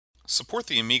Support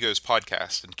the Amigos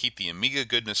podcast and keep the Amiga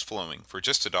goodness flowing for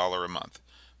just $1 a month.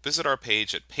 Visit our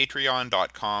page at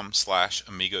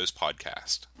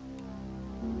patreon.com/AmigosPodcast.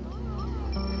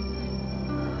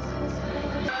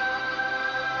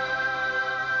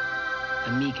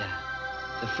 Amiga,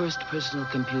 the first personal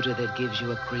computer that gives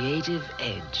you a creative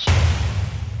edge.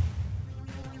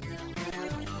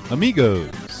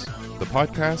 Amigos, the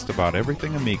podcast about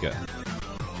everything Amiga.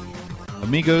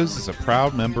 Amigos is a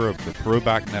proud member of the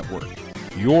Throwback Network,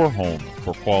 your home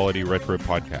for quality retro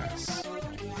podcasts.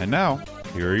 And now,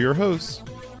 here are your hosts,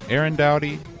 Aaron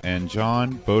Dowdy and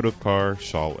John Bodovkar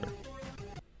Schaller.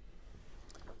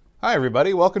 Hi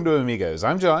everybody, welcome to Amigos.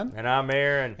 I'm John. And I'm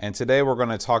Aaron. And today we're going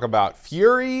to talk about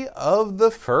Fury of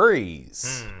the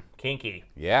Furries. Kinky.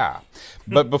 Yeah.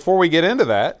 But before we get into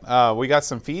that, we got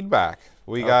some feedback.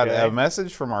 We got Okay. a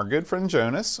message from our good friend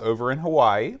Jonas over in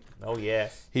Hawaii. Oh,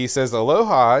 yes. He says,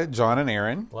 "Aloha, John and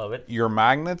Aaron. Love it. Your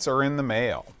magnets are in the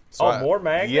mail." Oh, more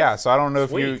magnets? Yeah, so I don't know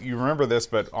Sweet. if you remember this,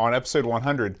 but on episode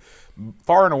 100,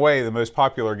 far and away the most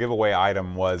popular giveaway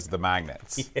item was the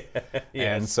magnets.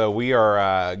 And so we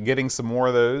are getting some more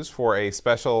of those for a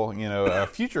special, a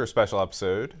future special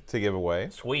episode to give away.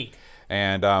 Sweet.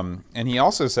 And he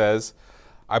also says,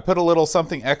 "I put a little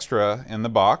something extra in the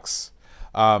box."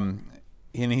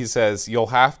 And he says, "You'll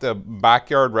have to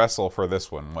backyard wrestle for this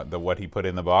one." What he put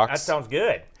in the box. That sounds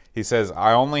good. He says,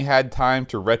 "I only had time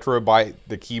to retro bite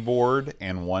the keyboard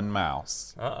and one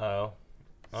mouse." Uh-oh.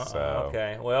 So-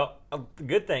 Okay. Well, the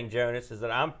good thing, Jonas, is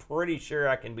that I'm pretty sure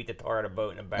I can beat the tar out of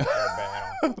boat in a backyard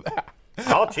battle.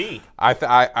 I'll cheat. I'll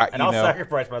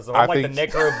Sacrifice myself. I'm like the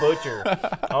think- Necro Butcher.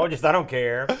 I don't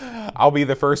care. I'll be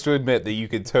the first to admit that you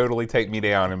could totally take me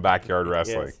down in backyard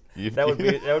wrestling. Yes. That's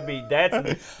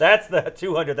the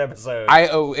 200th episode. I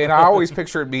always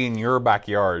picture it being your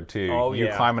backyard too. Oh, you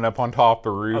yeah. climbing up on top of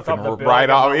the roof On top and of the right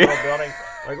building, off. on the building,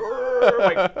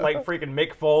 like freaking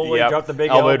Mick Foley, Yep. dropped the big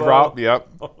elbow elbow. drop. Yep.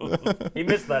 He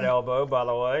missed that elbow, by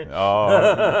the way.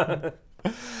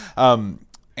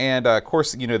 And of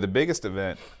course, the biggest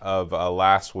event of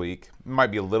last week, might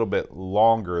be a little bit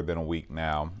longer than a week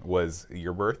now, was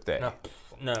your birthday.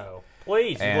 No.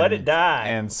 Please, let it die.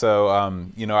 And so,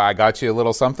 I got you a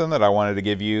little something that I wanted to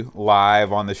give you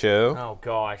live on the show. Oh,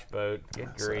 gosh, Boat.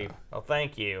 Good grief. Oh,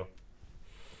 thank you.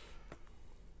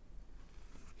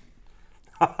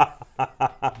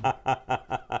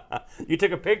 You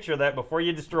took a picture of that before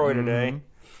you destroyed it, eh?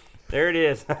 There it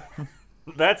is.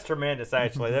 That's tremendous,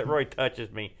 actually. That really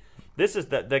touches me. This is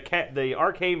the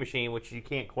arcade machine, which you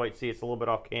can't quite see. It's a little bit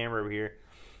off camera over here.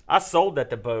 I sold that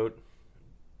to Boat.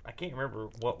 I can't remember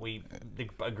what we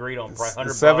agreed on.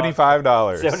 Probably $100.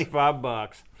 $75.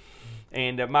 $75.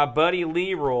 And my buddy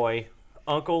Leroy,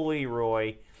 Uncle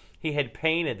Leroy, he had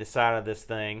painted the side of this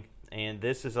thing, and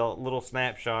this is a little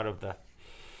snapshot of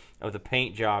the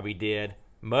paint job he did.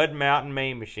 Mud Mountain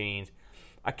Main Machines.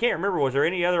 I can't remember. Was there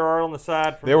any other art on the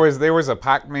side? There was a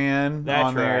Pac-Man That's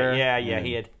on there. right. Yeah. and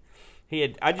He had.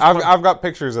 I've got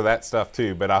pictures of that stuff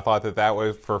too, but I thought that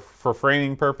was for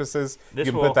framing purposes. You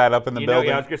can put that up in the building.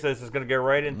 Yeah, I was going to say this is going to go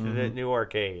right into the new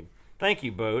arcade. Thank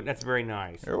you, Boat. That's very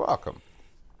nice. You're welcome.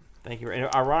 Thank you. And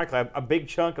ironically, a big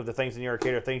chunk of the things in the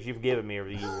arcade are things you've given me over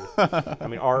the years. I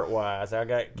mean, art-wise,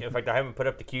 in fact, I haven't put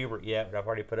up the Cubert yet, but I've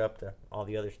already put up all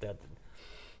the other stuff.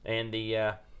 And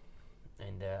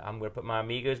I'm going to put my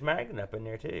Amigos magnet up in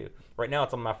there too. Right now,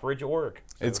 it's on my fridge at work.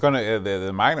 So. It's gonna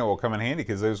the magnet will come in handy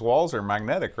because those walls are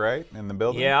magnetic, right, in the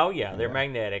building. Yeah, they're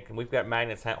magnetic, and we've got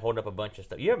magnets holding up a bunch of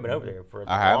stuff. You haven't been over there for the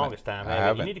longest time. I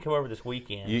haven't. You need to come over this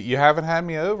weekend. You haven't had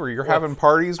me over. You're having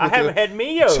parties with I haven't had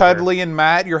me over. Chudley and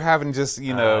Matt. You're having just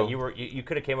you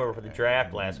could have came over for the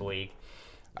draft last week.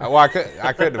 Well, I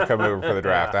couldn't have come over for the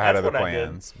draft. I had That's other what I did.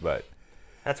 plans, but.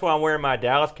 That's why I'm wearing my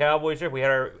Dallas Cowboys shirt. We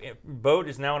had our Boat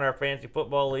is now in our fantasy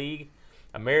football league,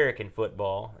 American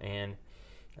football, and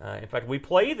in fact we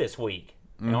play this week.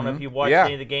 I don't know if you watched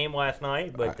any of the game last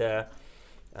night, but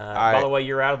by the way,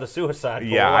 you're out of the suicide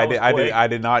pool. Yeah, I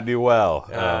did not do well.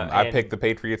 I and- picked the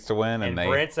Patriots to win, and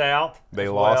Brent's out. they as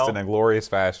lost well. in a glorious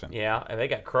fashion. Yeah, and they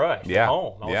got crushed Yeah, at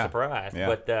home. I was yeah, surprised. yeah.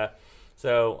 But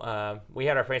so we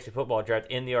had our fantasy football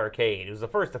draft in the arcade. It was the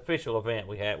first official event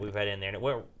we've had in there, and it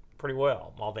went pretty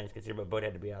well, all things considered. But Bud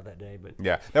had to be out that day. But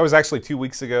Yeah, that was actually 2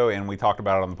 weeks ago, and we talked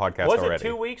about it on the podcast was already. it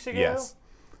 2 weeks ago? Yes.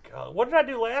 God, what did I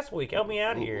do last week? Help me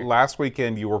out here. Last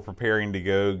weekend, you were preparing to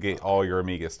go get all your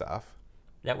Amiga stuff.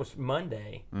 That was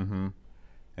Monday. And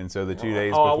so the 2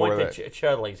 days I before went that. to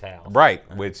Chudley's house. Right,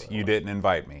 which you didn't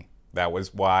invite me. That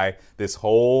was why this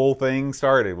whole thing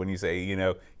started. When you say,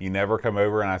 you never come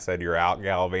over, and I said you're out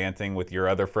gallivanting with your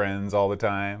other friends all the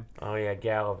time. Oh yeah,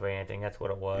 gallivanting. That's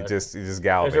what it was. You just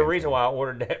gallivanting. There's a reason why I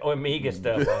ordered that Amiga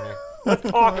stuff on there. Let's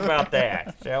talk about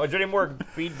that. So, is there any more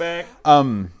feedback?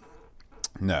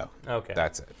 No. Okay.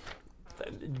 That's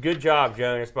it. Good job,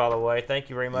 Jonas, by the way. Thank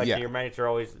you very much. Yeah. Your minutes are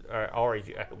always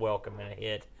welcome and a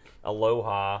hit.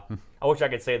 Aloha. I wish I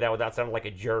could say that without sounding like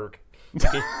a jerk. You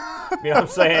know what I'm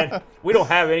saying? We don't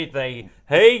have anything.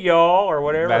 Hey, y'all, or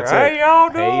whatever. That's hey, it. y'all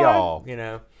doing? Hey, y'all. You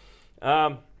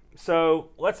know. So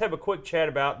let's have a quick chat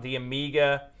about the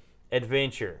Amiga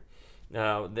Adventure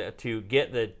to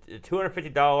get the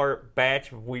 $250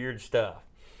 batch of weird stuff.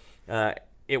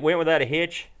 It went without a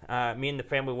hitch. Me and the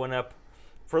family went up.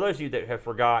 For those of you that have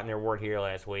forgotten or weren't here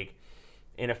last week,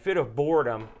 in a fit of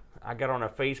boredom, I got on a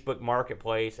Facebook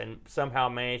marketplace and somehow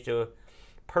managed to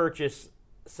purchase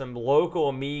some local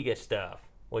Amiga stuff,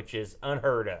 which is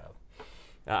unheard of.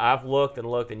 I've looked and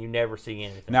looked, and you never see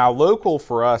anything. Now, local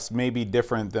for us may be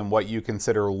different than what you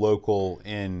consider local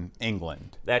in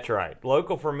England. That's right.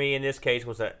 Local for me in this case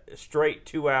was a straight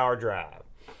 2-hour drive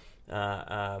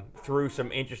through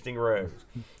some interesting roads.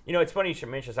 You know, it's funny you should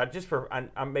mention this.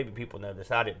 Maybe people know this.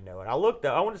 I didn't know it. I looked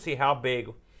up. I wanted to see how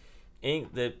big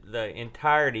the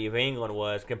entirety of England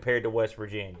was compared to West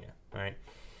Virginia, right?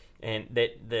 And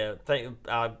the thing,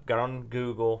 I got on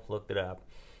Google, looked it up,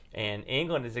 and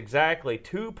England is exactly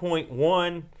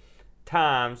 2.1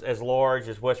 times as large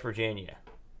as West Virginia.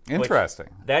 Interesting.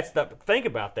 Think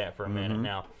about that for a minute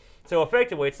now. So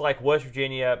effectively, it's like West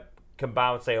Virginia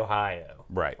combined with, say, Ohio.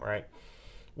 Right.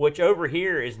 Which over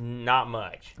here is not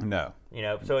much. No. You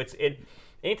know, so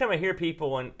anytime I hear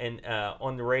people on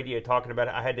the radio talking about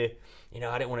it, I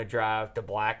didn't want to drive to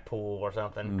Blackpool or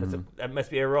something because that must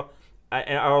be a real.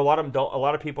 And a lot of them don't. A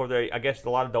lot of people are there. I guess a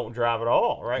lot of them don't drive at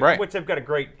all, right? Right. Which they've got a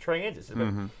great transit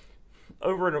system.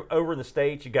 Over in the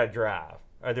States, you got to drive,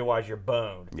 otherwise you're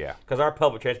boned. Yeah. Because our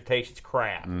public transportation's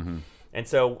crap. And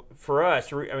so for us,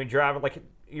 driving like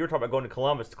you were talking about going to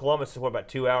Columbus. Columbus is what, about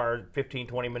 2 hour, 15,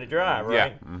 20-minute drive,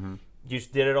 right? Yeah. You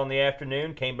just did it on the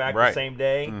afternoon, came back the same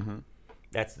day.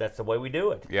 That's the way we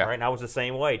do it. Yeah. Right. And I was the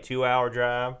same way, 2-hour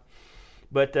drive.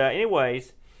 But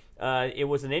anyways. It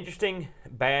was an interesting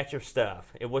batch of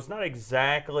stuff. It was not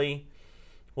exactly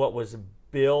what was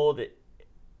billed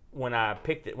when I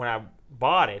picked it. When I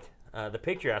bought it, the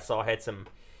picture I saw had some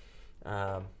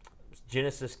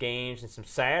Genesis games and some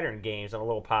Saturn games on a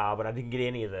little pile, but I didn't get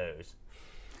any of those.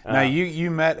 Now,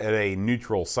 you met at a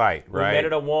neutral site, right? We met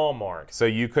at a Walmart. So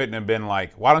you couldn't have been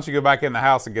like, why don't you go back in the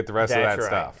house and get the rest of that That's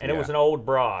right. stuff? And it was an old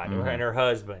broad and her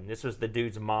husband. This was the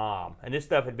dude's mom. And this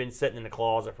stuff had been sitting in the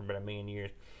closet for about a million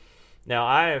years. Now,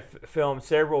 I have filmed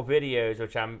several videos,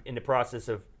 which I'm in the process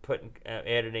of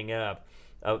editing up,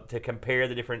 to compare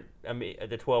the different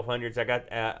the 1200s. I got.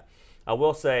 I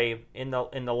will say in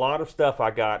the lot of stuff I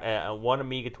got one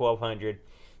Amiga 1200.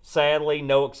 Sadly,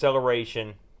 no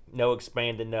acceleration, no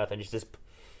expanded, nothing. Just as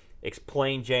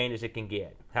plain Jane as it can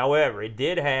get. However, it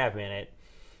did have in it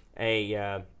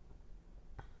a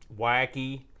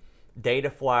wacky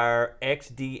Dataflyer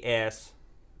XDS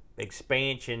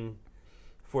expansion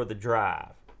for the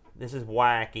drive. This is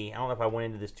wacky. I don't know if I went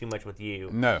into this too much with you.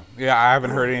 No. Yeah, I haven't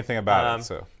heard anything about it.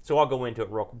 So I'll go into it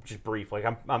just briefly.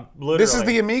 I'm literally. This is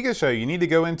the Amiga show. You need to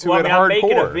go into it I'm hardcore.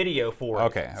 making a video for it.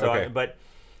 Okay. But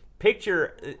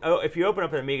picture, if you open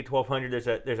up an Amiga 1200,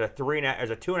 there's a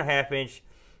 2.5 inch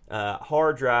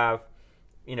hard drive,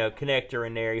 connector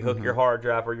in there. You hook your hard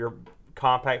drive or your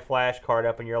compact flash card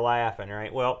up, and you're laughing,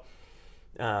 right? Well,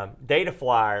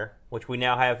 Dataflyer, which we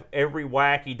now have every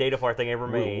wacky Dataflyer thing ever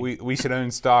made. We should own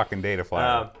stock in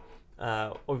Dataflyer.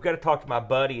 We've got to talk to my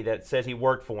buddy that says he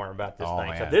worked for him about this thing.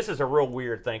 Man. So this is a real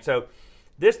weird thing. So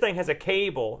this thing has a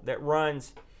cable that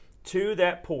runs to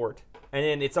that port, and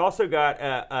then it's also got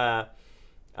a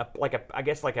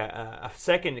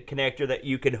second connector that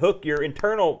you can hook your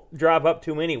internal drive up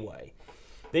to anyway.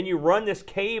 Then you run this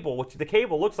cable, which the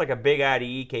cable looks like a big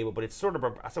IDE cable, but it's sort of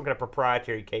some kind of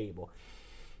proprietary cable.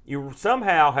 You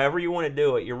somehow, however you want to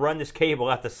do it, you run this cable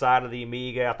out the side of the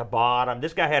Amiga, out the bottom.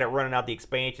 This guy had it running out the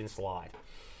expansion slot,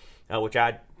 which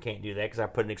I can't do that because I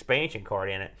put an expansion card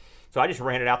in it. So I just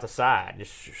ran it out the side,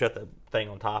 just shut the thing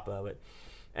on top of it.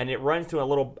 And it runs to a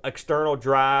little external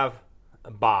drive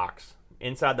box.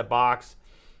 Inside the box,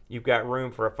 you've got room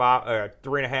for a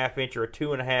 3.5 inch or a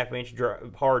 2.5 inch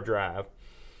hard drive.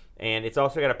 And it's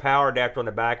also got a power adapter on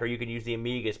the back, or you can use the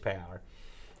Amiga's power.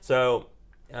 So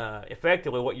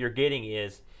effectively what you're getting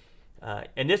is,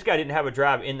 and this guy didn't have a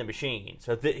drive in the machine,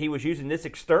 so he was using this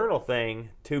external thing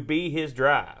to be his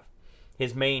drive,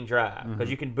 his main drive, because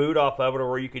you can boot off of it,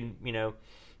 or you can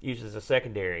used as a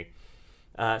secondary.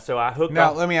 So I hooked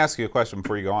Now, up. let me ask you a question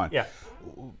before you go on. Yeah.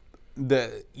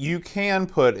 You can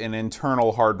put an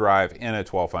internal hard drive in a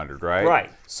 1200, right?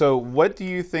 Right. So, what do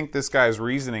you think this guy's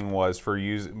reasoning was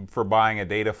for buying a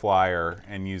data flyer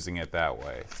and using it that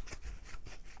way?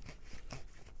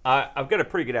 I've got a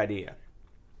pretty good idea.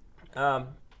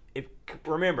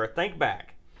 Remember, think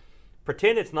back.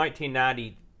 Pretend it's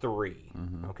 1993.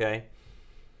 Okay.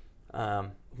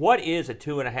 What is a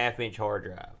 2.5-inch hard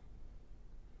drive?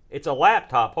 It's a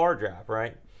laptop hard drive,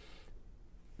 right?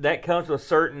 That comes with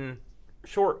certain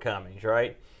shortcomings,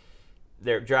 right?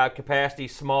 Their drive capacity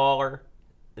is smaller,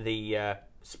 the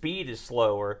speed is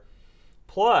slower,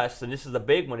 plus, and this is the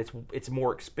big one, it's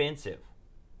more expensive.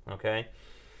 Okay,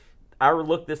 I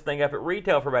looked this thing up at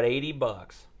retail for about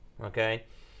 $80. Okay,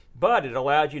 but it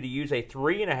allowed you to use a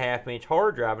 3.5-inch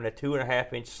hard drive in a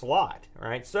 2.5-inch slot,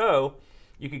 right? So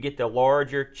you could get the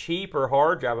larger, cheaper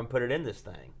hard drive and put it in this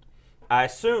thing. I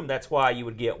assume that's why you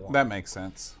would get one. That makes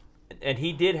sense. And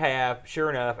he did have, sure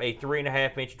enough, a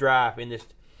 3.5-inch drive in this,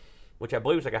 which I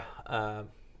believe was like I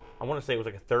want to say it was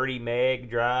like a 30 meg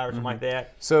drive or something like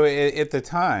that. So, at the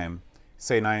time,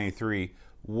 say 93,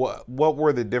 what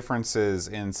were the differences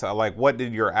in, like, what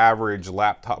did your average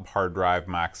laptop hard drive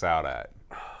max out at?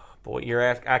 Boy, you're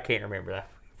asking, I can't remember that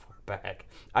far back.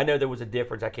 I know there was a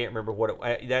difference. I can't remember what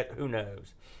it, who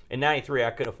knows. In 93,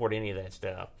 I couldn't afford any of that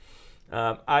stuff.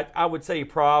 I would say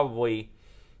probably,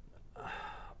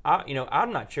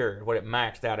 I'm not sure what it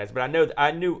maxed out as, but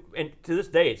I knew, and to this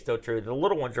day it's still true, the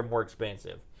little ones are more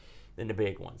expensive than the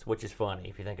big ones, which is funny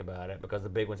if you think about it, because the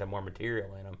big ones have more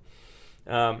material in them.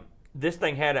 This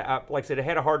thing had, like I said, it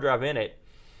had a hard drive in it,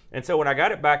 and so when I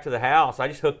got it back to the house, I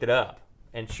just hooked it up,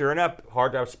 and sure enough,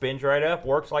 hard drive spins right up,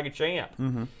 works like a champ.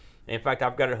 In fact,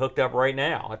 I've got it hooked up right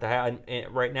now at the house.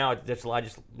 Right now, I just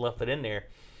left it in there.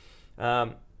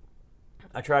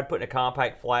 I tried putting a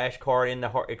compact flash card in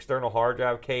the external hard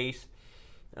drive case,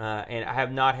 and I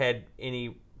have not had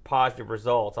any positive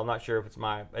results. I'm not sure if it's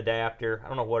my adapter. I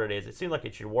don't know what it is. It seems like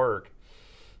it should work.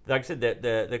 Like I said,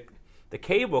 the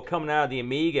cable coming out of the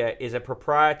Amiga is a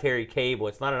proprietary cable.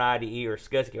 It's not an IDE or a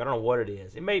SCSI cable. I don't know what it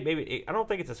is. It maybe I don't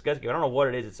think it's a SCSI cable. I don't know what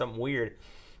it is. It's something weird,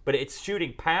 but it's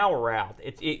shooting power out.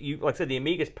 Like I said, the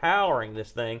Amiga's powering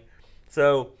this thing,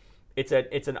 so it's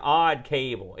an odd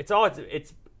cable. It's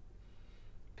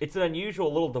an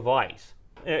unusual little device.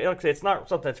 Like I said, it's not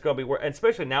something that's going to be,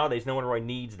 especially nowadays, no one really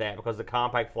needs that because the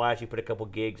compact flash, you put a couple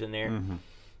gigs in there.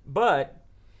 But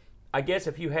I guess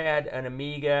if you had an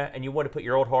Amiga and you wanted to put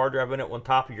your old hard drive in it on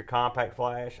top of your compact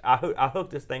flash, I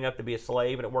hooked this thing up to be a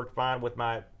slave, and it worked fine with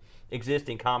my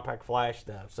existing compact flash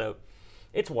stuff. So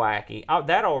it's wacky. I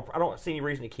don't see any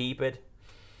reason to keep it,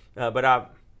 but I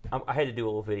had to do a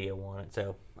little video on it,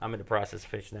 so I'm in the process of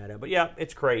fixing that up. But yeah,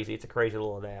 it's crazy. It's a crazy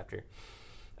little adapter.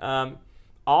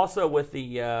 Also with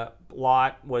the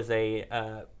lot was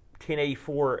a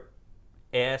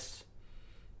 1084S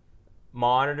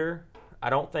monitor. I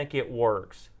don't think it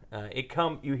works.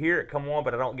 You hear it come on,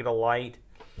 but I don't get a light.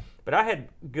 But I had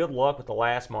good luck with the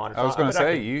last monitor. I was going to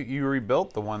say, you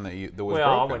rebuilt the one that was broken.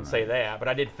 Well, I wouldn't say that, but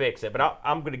I did fix it. But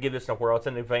I'm going to give this a whirl. It's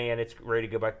in the van. It's ready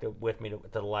to go back with me to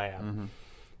the lab.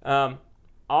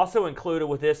 Also included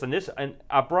with this, and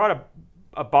I brought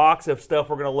a box of stuff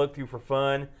we're going to look through for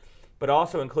fun, but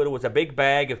also included was a big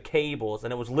bag of cables,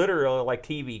 and it was literally like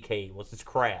TV cables. It's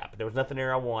crap. There was nothing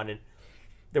there I wanted.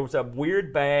 There was a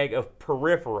weird bag of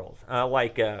peripherals,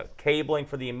 like cabling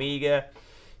for the Amiga,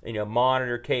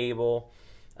 monitor cable,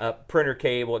 printer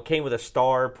cable. It came with a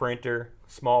Star printer,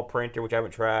 small printer, which I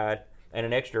haven't tried, and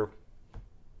an extra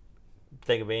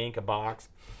thing of ink, a box.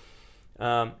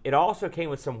 It also came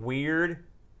with some weird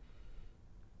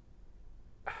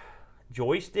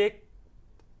joystick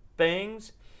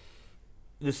things,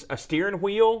 a steering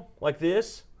wheel like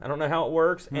this. I don't know how it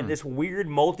works, and this weird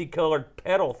multicolored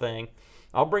pedal thing.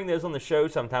 I'll bring those on the show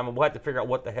sometime, and we'll have to figure out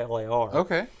what the hell they are.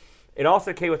 Okay. It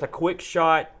also came with a Quick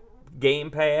Shot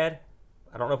gamepad.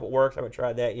 I don't know if it works. I haven't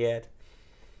tried that yet.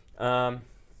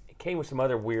 It came with some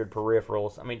other weird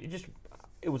peripherals. I mean,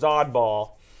 it was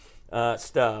oddball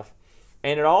stuff.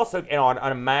 And it also, on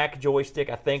a Mac joystick,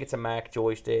 I think it's a Mac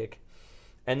joystick.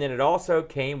 And then it also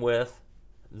came with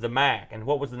the Mac. And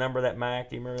what was the number of that Mac?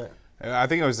 Do you remember that? I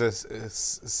think it was a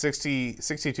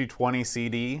 6220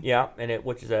 CD. Yeah, and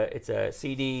it's a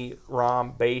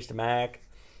CD-ROM based Mac.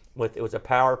 It was a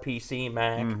PowerPC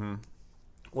Mac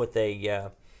with a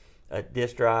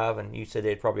disk drive, and you said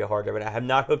it's probably a hard drive. And I have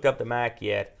not hooked up the Mac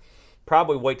yet.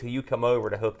 Probably wait till you come over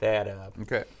to hook that up.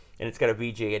 Okay. And it's got a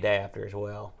VGA adapter as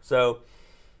well. So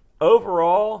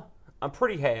overall, I'm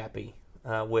pretty happy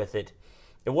with it.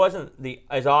 It wasn't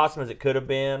as awesome as it could have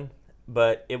been,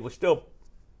 but it was still,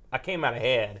 I came out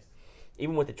ahead,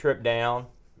 even with the trip down,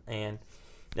 and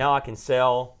now I can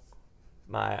sell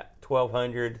my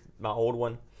 1200, my old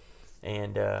one,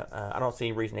 and I don't see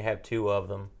any reason to have two of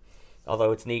them.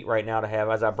 Although it's neat right now to have,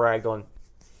 as I bragged on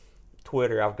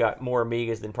Twitter, I've got more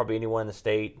Amigas than probably anyone in the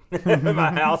state in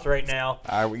my house right now.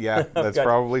 Yeah, that's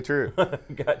probably true.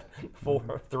 Got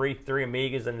three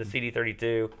Amigas and the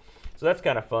CD32, so that's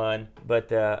kind of fun. But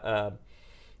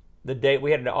the day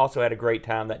we also had a great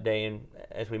time that day, and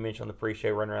as we mentioned on the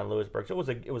pre-show, running around Lewisburg, so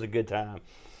it was a good time.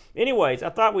 Anyways, I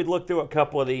thought we'd look through a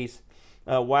couple of these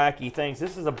wacky things.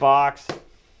 This is a box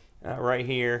right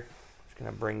here. Just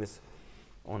gonna bring this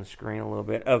on the screen a little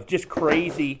bit of just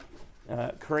crazy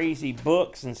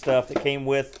books and stuff that came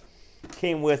with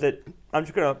it. I'm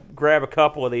just gonna grab a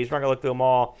couple of these. We're not gonna look through them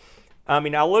all. I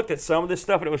mean, I looked at some of this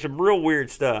stuff and it was some real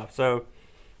weird stuff. So,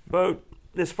 but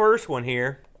this first one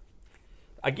here,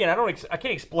 again, I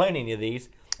can't explain any of these.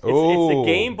 It's the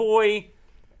Game Boy.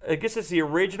 I guess it's the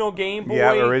original Game Boy.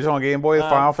 Yeah, the original Game Boy, the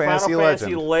Final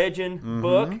Fantasy Legend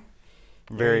book.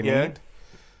 Very neat.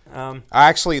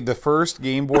 Actually, the first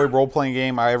Game Boy role-playing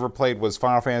game I ever played was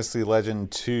Final Fantasy Legend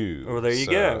 2. Oh, there you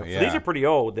go. Yeah. So these are pretty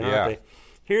old, then, aren't they?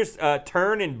 Here's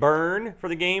Turn and Burn for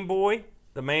the Game Boy,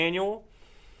 the manual.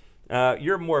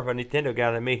 You're more of a Nintendo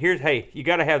guy than me. You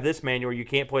got to have this manual. You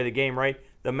can't play the game, right?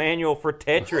 The manual for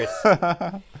Tetris.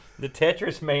 The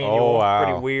Tetris manual. Oh, wow.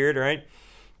 Pretty weird, right?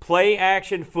 Play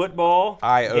Action Football.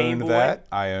 I owned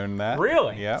that.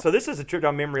 Really? Yeah. So this is a trip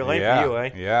down memory lane for you, eh?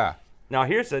 Yeah. Now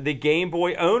here's the Game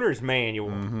Boy Owner's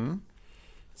Manual. Mm-hmm.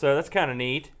 So that's kind of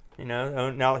neat.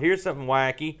 Now here's something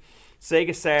wacky.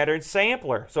 Sega Saturn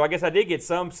Sampler. So I guess I did get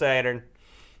some Saturn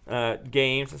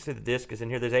games. Let's see, the disc is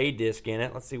in here. There's a disc in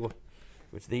it. Let's see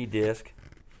what's the disc.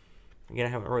 Again, I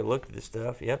haven't really looked at this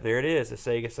stuff. Yep, there it is, the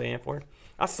Sega Sampler.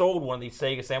 I sold one of these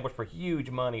Sega Samplers for huge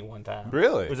money one time.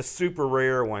 Really? It was a super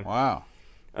rare one. Wow.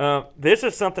 This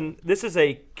is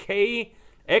a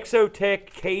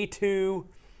Exotech K2.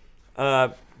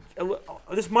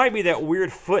 This might be that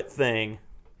weird foot thing.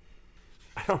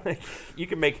 I don't think you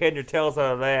can make head or tails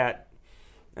out of that.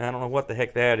 I don't know what the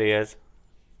heck that is.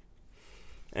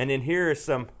 And then here is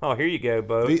some. Oh, here you go,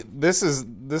 Bo. This is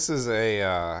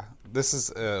a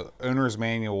owner's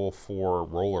manual for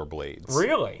rollerblades.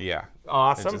 Really? Yeah.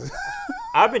 Awesome.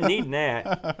 I've been needing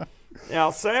that.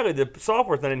 Now, sadly, the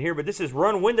software's not in here, but this is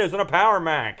Run Windows on a Power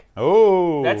Mac.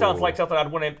 Oh. That sounds like something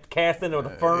I'd want to cast into the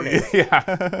furnace.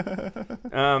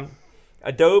 Yeah.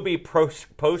 Adobe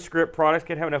PostScript products,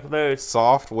 can't have enough of those.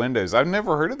 Soft Windows. I've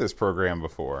never heard of this program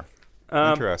before.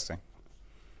 Interesting.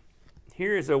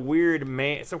 Here is a weird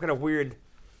some kind of weird.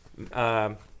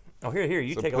 Here,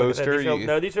 you take a look at poster,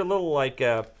 that. These are little like.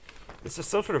 This is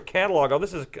some sort of catalog. Oh,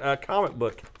 this is a comic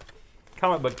book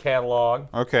catalog.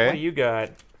 Okay. What do you got?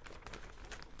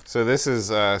 So this is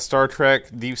Star Trek,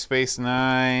 Deep Space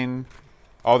Nine.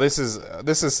 Oh, this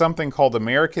is something called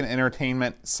American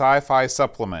Entertainment Sci-Fi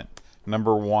Supplement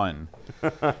 #1.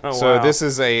 So Wow. this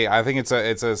is I think it's a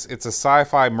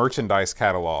sci-fi merchandise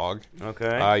catalog.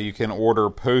 Okay. You can order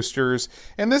posters,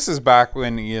 and this is back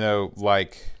when you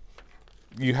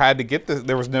had to get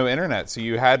there was no internet, so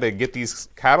you had to get these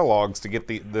catalogs to get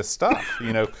this stuff.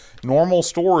 Normal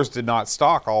stores did not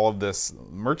stock all of this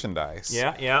merchandise.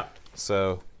 Yeah.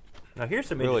 So Now here's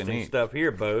some really interesting neat stuff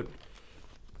here, Boat.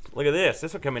 Look at this.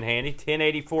 This will come in handy.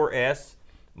 1084S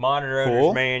monitor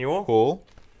owner's manual. Cool.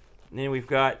 And then we've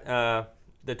got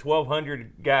the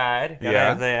 1200 guide. Gotta Yeah.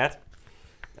 have that.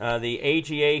 The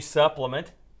AGA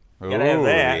supplement. Ooh, Gotta have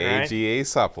that, the right? AGA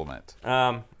supplement.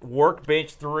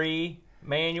 Workbench 3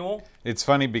 manual. It's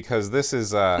funny because this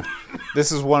is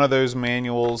one of those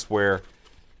manuals where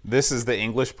this is the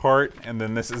English part, and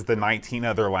then this is the 19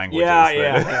 other languages.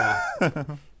 Yeah.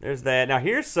 There's that. Now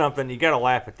here's something you got to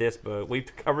laugh at this, but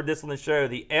we've covered this on the show.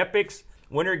 The Epix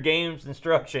Winter Games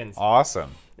instructions.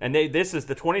 Awesome. And this is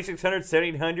the 2600,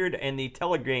 7800, and the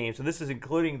Telegram. So this is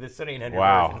including the 7800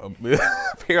 Wow. version.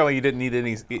 Apparently you didn't need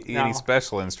any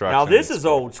special instructions. Now this is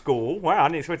old school. Wow, I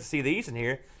didn't expect to see these in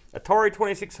here. Atari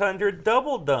 2600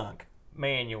 Double Dunk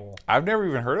manual. I've never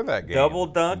even heard of that game. Double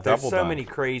Dunk. There's Double so Dunk. many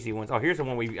crazy ones. Oh, here's the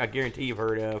one I guarantee you've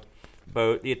heard of.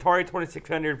 Both the Atari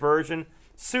 2600 version,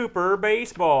 Super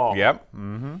Baseball. Yep.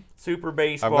 Mm-hmm. Super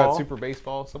Baseball. I've got Super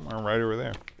Baseball somewhere right over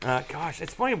there. Gosh,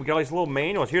 it's funny. We got all these little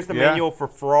manuals. Here's the Yeah. manual for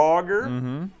Frogger.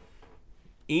 Mm-hmm.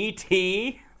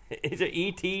 E.T. Is it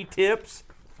E.T. tips?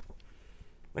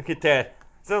 Look at that.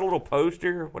 Is that a little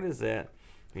poster? What is that?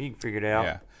 You can figure it out.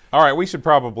 Yeah. All right, we should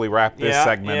probably wrap this Yeah,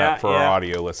 segment yeah, up for our yeah.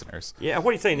 audio listeners. Yeah, what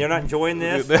are you saying? They're not enjoying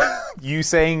this? You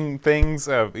saying things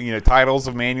titles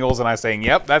of manuals, and I saying,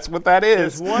 "Yep, that's what that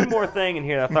There's is." one more thing in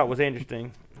here that I thought was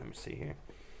interesting. Let me see here.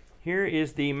 Here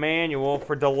is the manual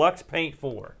for Deluxe Paint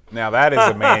 4. Now that is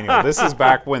a manual. This is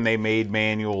back when they made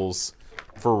manuals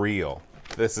for real.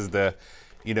 This is the,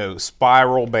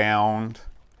 spiral bound.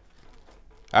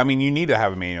 I mean, you need to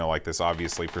have a manual like this,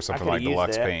 obviously, for something like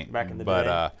Deluxe Paint. Back in the but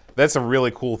day. That's a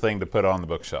really cool thing to put on the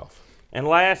bookshelf. And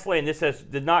lastly, and this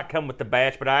did not come with the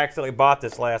batch, but I accidentally bought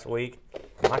this last week.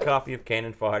 My copy of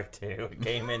Cannon Fodder 2. It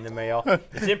came in the mail.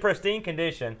 It's in pristine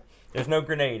condition. There's no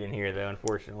grenade in here, though,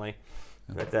 unfortunately.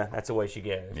 But that's the way she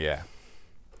goes. Yeah.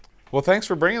 Well, thanks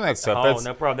for bringing that stuff. Oh,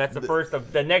 no problem. That's the first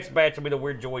of the next batch will be the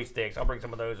weird joysticks. I'll bring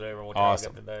some of those over. We'll try to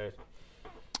get to those.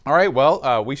 All right.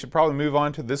 Well, we should probably move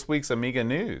on to this week's Amiga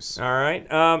news. All right.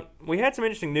 We had some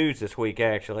interesting news this week,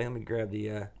 actually. Let me grab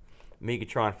the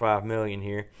Amigatron 5 million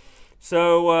here.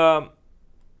 So,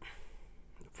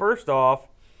 first off,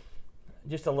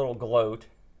 just a little gloat.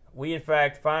 We, in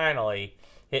fact, finally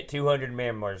hit 200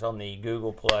 members on the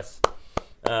Google Plus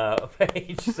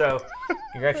page. So,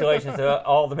 congratulations to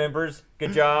all the members.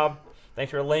 Good job. Thanks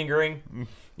for lingering.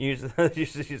 We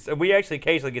actually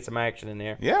occasionally get some action in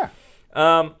there. Yeah.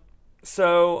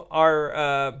 So,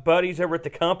 our buddies over at the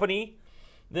company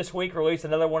this week released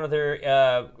another one of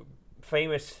their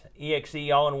famous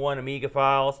EXE all-in-one Amiga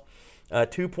files.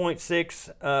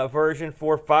 2.6 version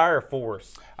for Fire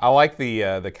Force. I like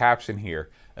the caption here.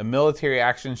 A military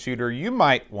action shooter you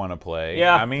might want to play.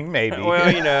 Yeah. I mean, maybe. Well,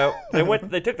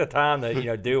 they took the time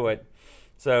to do it.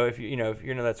 So if you're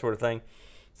into that sort of thing.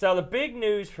 So the big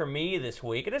news for me this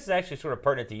week, and this is actually sort of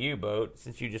pertinent to you, Boat,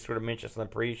 since you just sort of mentioned this on the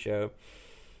pre-show.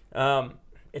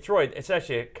 It's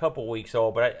actually a couple weeks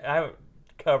old, but I haven't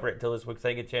covered it until this week, so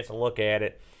I get a chance to look at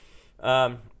it.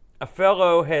 A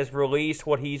fellow has released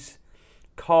what he's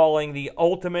calling the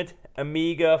Ultimate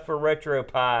Amiga for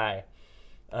RetroPie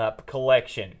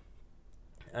collection.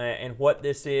 And what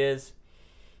this is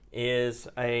a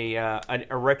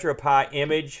RetroPie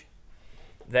image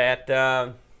that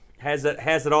has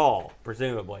it all,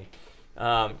 presumably.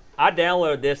 I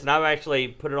downloaded this, and I've actually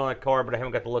put it on a card, but I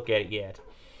haven't got to look at it yet.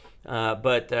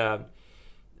 But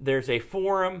there's a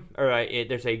forum, or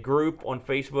there's a group on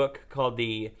Facebook called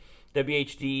the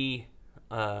WHD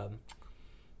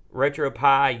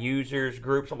RetroPie users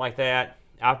group, something like that.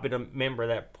 I've been a member of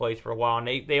that place for a while, and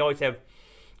they always have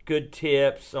good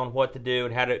tips on what to do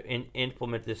and how to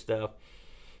implement this stuff.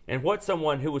 And what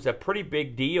someone who was a pretty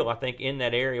big deal, I think, in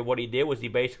that area, what he did was he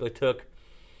basically took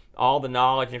all the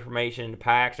knowledge, information, the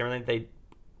packs, everything they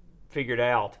figured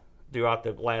out throughout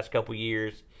the last couple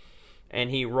years, and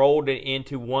he rolled it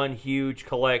into one huge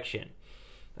collection.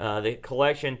 The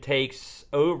collection takes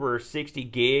over 60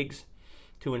 gigs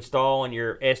to install on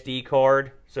your SD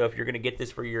card. So if you're going to get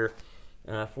this for your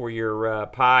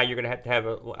Pi, you're going to have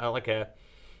a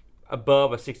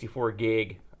above a 64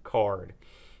 gig card,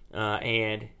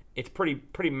 and it's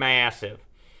pretty massive.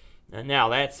 Now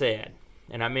that said,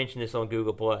 and I mentioned this on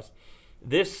Google Plus,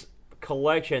 this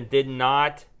collection did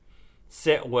not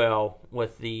sit well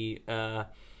with the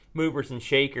movers and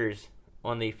shakers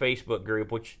on the Facebook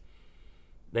group, which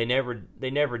they never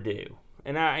do.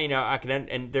 And I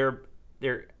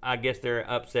guess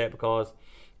they're upset because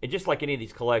it's just like any of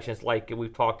these collections, like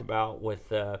we've talked about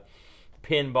with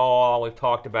pinball, we've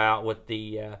talked about with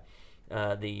the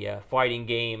fighting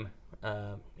game,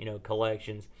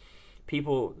 collections.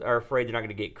 People are afraid they're not going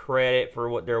to get credit for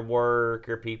what their work,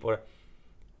 or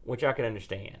which I can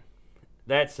understand.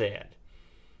 That said,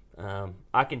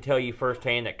 I can tell you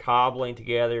firsthand that cobbling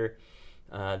together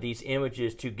these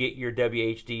images to get your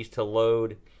WHDs to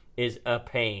load is a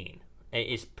pain.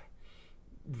 It's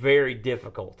very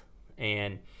difficult,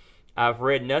 and I've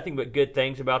read nothing but good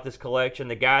things about this collection.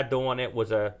 The guy doing it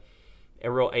was a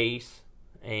real ace,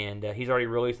 and he's already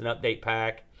released an update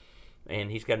pack,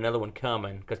 and he's got another one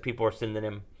coming because people are sending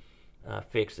him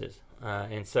fixes.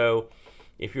 And so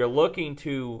if you're looking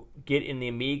to get in the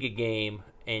Amiga game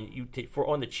and for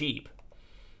on the cheap,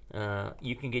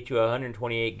 you can get you a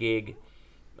 128 gig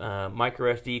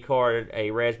micro SD card,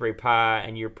 a Raspberry Pi,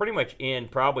 and you're pretty much in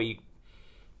probably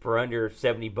for under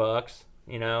 $70.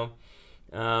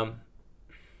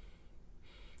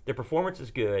 The performance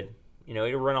is good.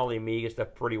 It'll run all the Amiga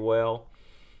stuff pretty well.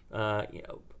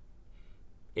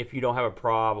 If you don't have a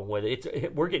problem with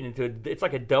it, we're getting into it's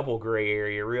like a double gray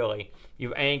area, really.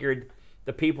 You've angered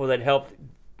the people that helped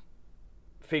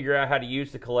figure out how to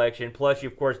use the collection. Plus, you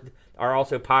of course are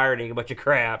also pirating a bunch of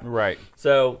crap. Right.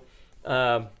 So.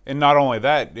 And not only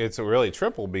that, it's really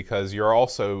triple because you're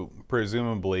also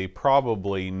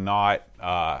probably not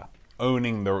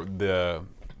owning the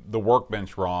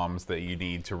workbench ROMs that you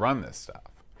need to run this stuff.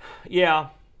 Yeah,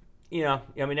 I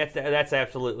mean that's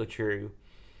absolutely true.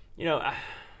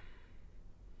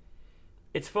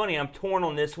 it's funny. I'm torn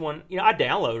on this one. I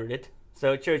downloaded it,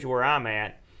 so it shows you where I'm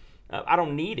at. I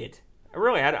don't need it.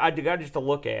 Really, I got just to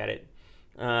look at it,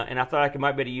 and I thought I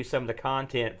might be able to use some of the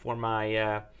content for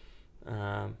my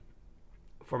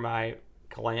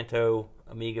Calanto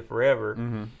Amiga Forever.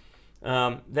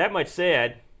 Mm-hmm. That much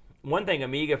said, one thing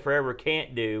Amiga Forever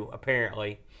can't do,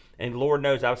 apparently, and Lord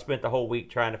knows I've spent the whole week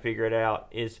trying to figure it out,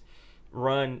 is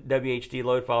run WHD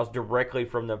load files directly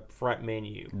from the front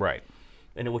menu. Right.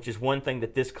 And which is one thing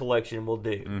that this collection will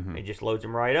do. Mm-hmm. It just loads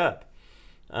them right up.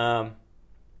 I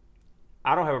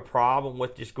don't have a problem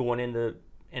with just going into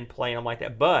and playing them like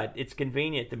that, but it's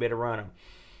convenient to be able to run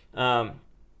them.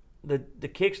 The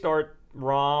Kickstart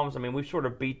ROMs, I mean, we've sort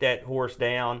of beat that horse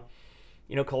down.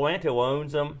 Calanto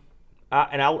owns them.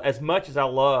 As much as I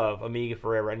love Amiga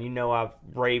Forever, and I've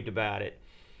raved about it,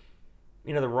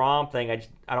 the ROM thing,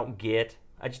 I don't get.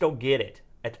 I just don't get it.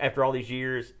 After all these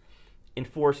years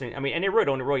enforcing, and they really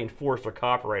don't really enforce their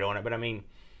copyright on it, but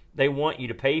they want you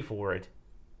to pay for it.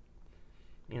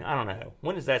 I don't know.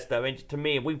 When is that stuff? To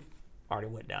me, we've already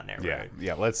went down there. Yeah, road.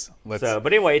 yeah. Let's. So,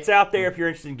 but anyway, it's out there. If you're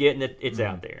interested in getting it, it's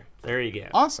out there. So there you go.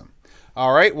 Awesome.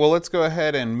 All right. Well, let's go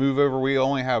ahead and move over. We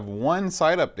only have one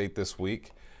site update this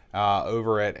week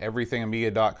over at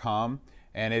everythingamiga.com,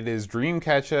 and it is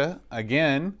Dreamcatcher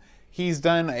again. He's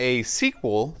done a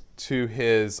sequel to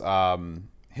his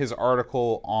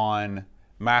article on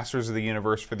Masters of the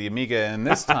Universe for the Amiga, and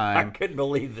this time I couldn't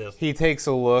believe this. he takes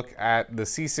a look at the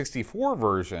C64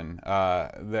 version.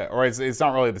 It's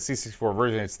not really the C64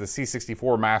 version; it's the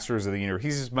C64 Masters of the Universe. He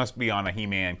just must be on a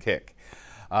He-Man kick,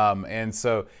 and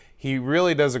so he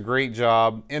really does a great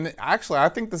job. And actually, I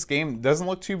think this game doesn't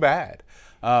look too bad.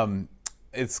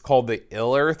 It's called the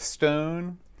Illith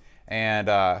Stone, and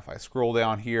if I scroll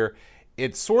down here,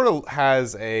 it sort of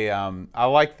has a. I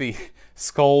like the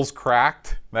skulls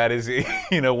cracked. That is,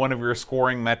 one of your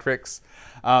scoring metrics,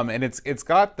 and it's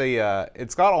got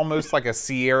almost like a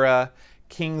Sierra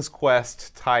King's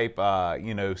Quest type,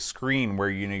 screen where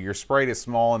your sprite is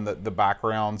small and the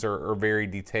backgrounds are very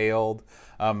detailed.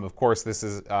 Of course, this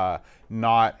is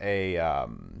not a.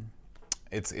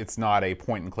 It's not a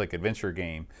point and click adventure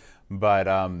game, but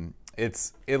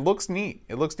it looks neat.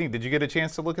 It looks neat. Did you get a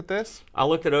chance to look at this? I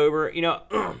looked it over.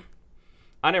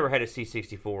 I never had a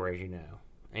C64, as you know,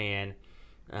 and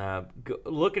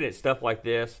looking at stuff like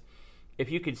this,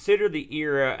 if you consider the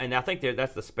era, and I think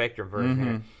that's the Spectrum version.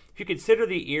 Mm-hmm. If you consider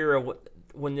the era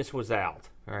when this was out,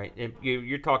 all right, and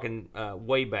you're talking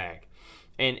way back,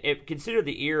 and consider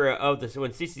the era of this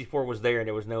when C64 was there and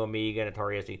there was no Amiga and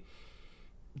Atari ST.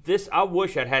 I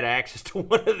wish I'd had access to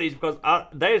one of these because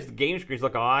those game screens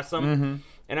look awesome. Mm-hmm.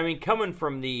 And coming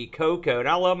from the Coco, and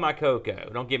I love my Coco,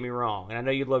 don't get me wrong, and I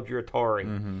know you loved your Atari,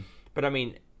 Mm-hmm. but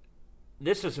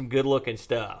this is some good looking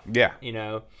stuff. Yeah.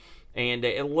 And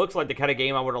it looks like the kind of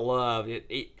game I would have loved.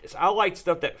 I like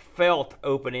stuff that felt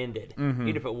open ended, Mm-hmm.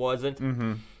 even if it wasn't.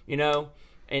 Mm-hmm.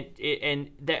 And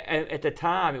at the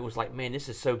time, it was like, man, this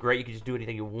is so great. You can just do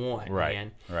anything you want, Right.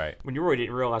 man. Right. When you really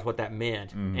didn't realize what that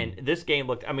meant. Mm-hmm. And this game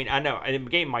looked. I know the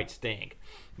game might stink,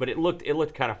 but it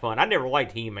looked kind of fun. I never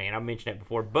liked He-Man. I mentioned that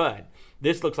before, but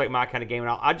this looks like my kind of game,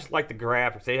 and I just like the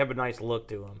graphics. They have a nice look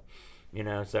to them,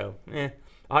 So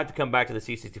I'll have to come back to the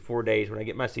C64 days when I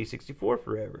get my C64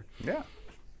 forever. Yeah.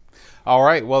 All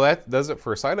right. Well, that does it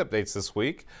for site updates this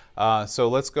week. So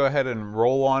let's go ahead and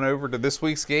roll on over to this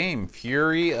week's game,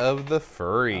 Fury of the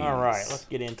Furries. All right, let's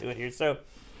get into it here. So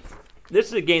this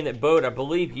is a game that, Bode, I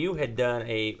believe you had done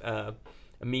a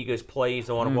Amigos Plays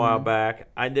on a while back.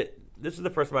 This is the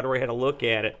first time I'd already had a look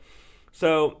at it.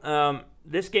 So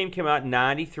this game came out in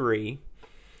 '93.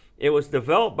 It was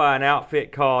developed by an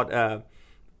outfit called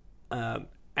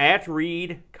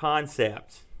At-Read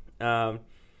Concepts.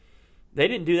 They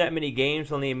didn't do that many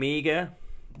games on the Amiga.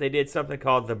 They did something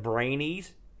called the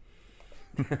Brainies.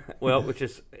 Well,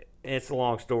 it's a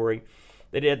long story.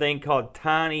 They did a thing called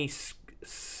Tiny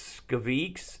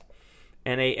Skaveeks,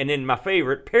 and then my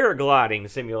favorite, Paragliding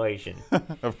Simulation.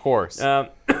 Of course.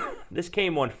 This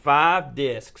came on 5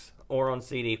 discs or on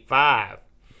CD. 5.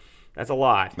 That's a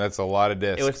lot. That's a lot of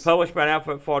discs. It was published by an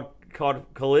outfit called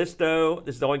Callisto.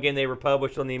 This is the only game they ever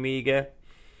published on the Amiga.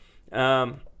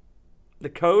 The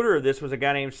coder of this was a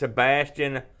guy named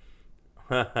Sebastian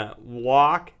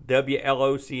Wloch,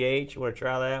 W-L-O-C-H. You want to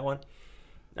try that one?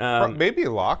 Maybe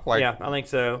Locke. Yeah, I think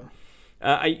so.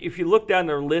 If you look down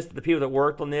their list of the people that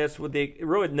worked on this,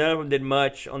 really none of them did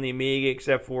much on the Amiga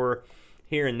except for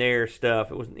here and there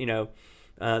stuff. It was,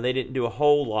 they didn't do a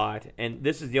whole lot. And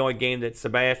this is the only game that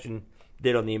Sebastian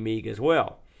did on the Amiga as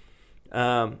well.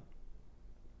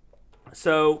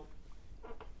 So,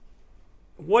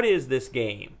 what is this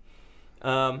game?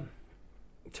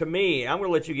 to me, I'm going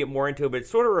to let you get more into it, but it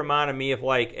sort of reminded me of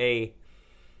like a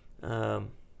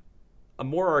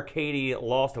more arcadey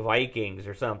Lost Vikings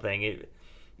or something.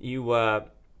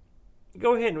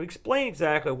 Go ahead and explain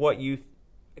exactly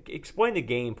explain the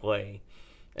gameplay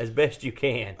as best you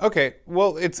can. Okay,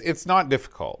 well, it's not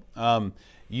difficult.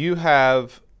 You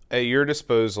have at your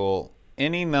disposal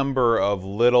any number of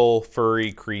little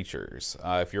furry creatures.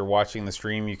 If you're watching the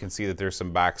stream, you can see that there's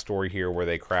some backstory here where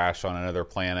they crash on another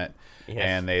planet, Yes.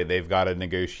 and they've got to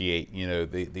negotiate,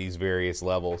 these various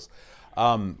levels.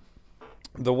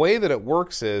 The way that it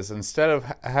works is instead of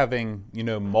having,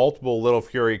 multiple little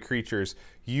furry creatures,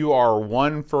 you are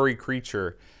one furry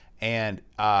creature, and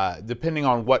depending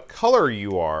on what color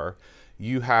you are,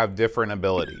 you have different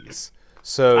abilities.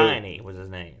 So Tiny was his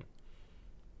name.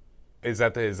 Is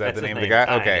that the That's name his of the name, guy?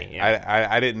 Tiny, Okay, yeah.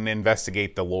 I didn't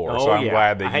investigate the lore, Oh, so I'm yeah.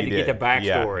 glad that I had you to did. get the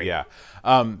backstory. Yeah.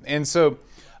 And so,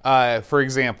 for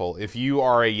example, if you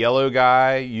are a yellow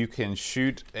guy, you can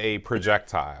shoot a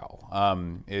projectile,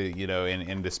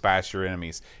 and dispatch your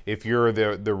enemies. If you're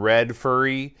the red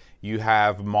furry, you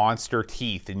have monster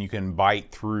teeth, and you can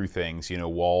bite through things,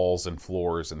 walls and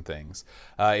floors and things.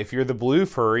 If you're the blue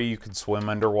furry, you can swim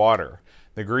underwater.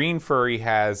 The green furry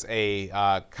has a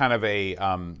kind of a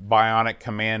bionic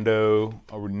commando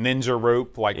or ninja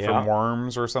rope, like from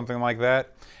Worms or something like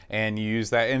that, and you use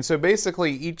that. And so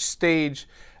basically each stage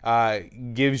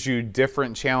gives you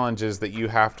different challenges that you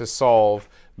have to solve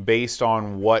based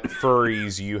on what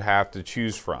furries you have to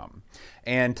choose from.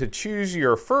 And to choose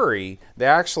your furry,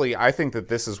 I think that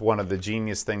this is one of the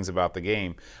genius things about the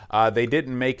game. They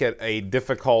didn't make it a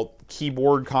difficult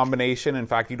keyboard combination. In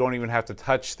fact, you don't even have to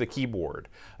touch the keyboard.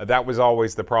 That was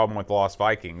always the problem with Lost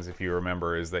Vikings, if you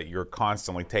remember, is that you're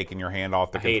constantly taking your hand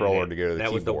off the controller to go to the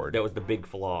keyboard. That was the big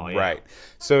flaw. Yeah. Right.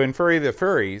 So in Furry the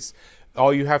Furries,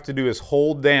 all you have to do is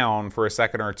hold down for a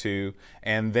second or two,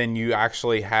 and then you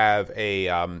actually have a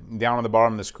down on the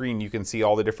bottom of the screen, you can see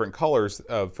all the different colors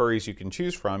of furries you can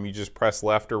choose from. You just press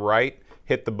left or right,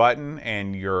 hit the button,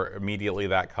 and you're immediately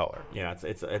that color. Yeah,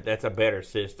 that's a better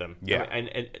system. Yeah. And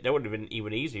that would have been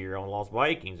even easier on Lost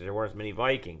Vikings. There weren't as many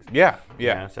Vikings. Yeah.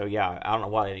 So I don't know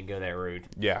why they didn't go that route.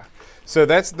 Yeah. So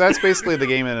that's basically the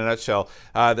game in a nutshell.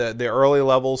 The early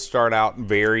levels start out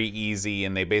very easy,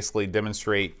 and they basically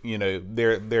demonstrate,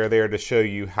 they're there to show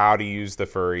you how to use the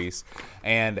furries.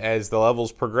 And as the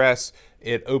levels progress,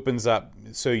 it opens up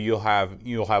so you'll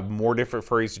have more different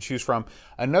furries to choose from.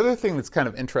 Another thing that's kind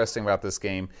of interesting about this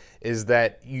game is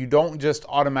that you don't just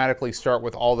automatically start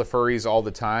with all the furries all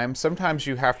the time. Sometimes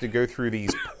you have to go through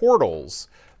these portals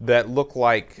that look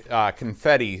like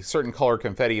confetti, certain color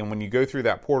confetti, and when you go through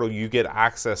that portal, you get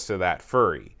access to that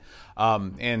furry.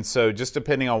 And so just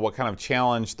depending on what kind of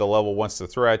challenge the level wants to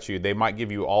throw at you, they might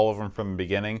give you all of them from the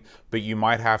beginning, but you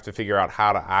might have to figure out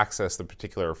how to access the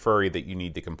particular furry that you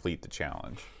need to complete the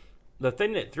challenge. The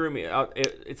thing that threw me out,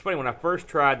 it's funny, when I first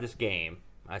tried this game,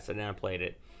 I sat down and played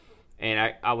it,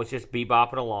 and I was just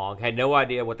bebopping along, had no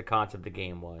idea what the concept of the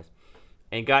game was,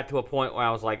 and got to a point where I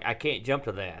was like, I can't jump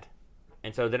to that.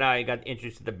 And so then I got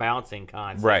interested in the bouncing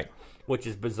concept. Right. Which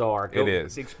is bizarre. It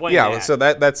is. Explain that. that. Yeah, so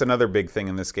that's another big thing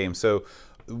in this game. So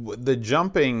the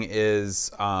jumping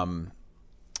is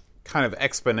kind of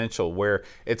exponential, where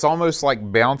it's almost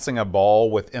like bouncing a ball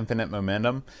with infinite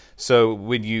momentum. So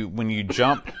when you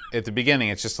jump at the beginning,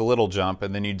 it's just a little jump,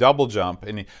 and then you double jump,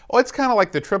 and it's kind of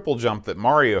like the triple jump that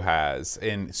Mario has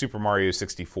in Super Mario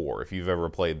 64, if you've ever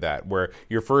played that, where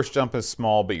your first jump is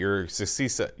small, but your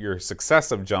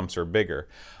successive jumps are bigger.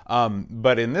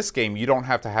 But in this game, you don't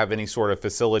have to have any sort of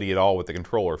facility at all with the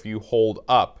controller. If you hold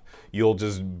up, you'll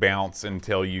just bounce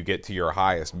until you get to your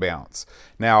highest bounce.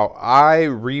 Now, I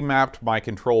remapped my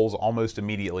controls almost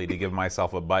immediately to give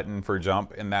myself a button for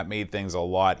jump, and that made things a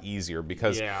lot easier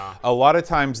because a lot of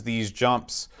times these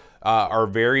jumps are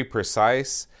very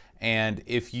precise, and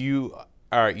if you're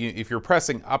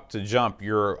pressing up to jump,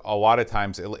 you're a lot of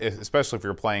times, especially if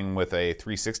you're playing with a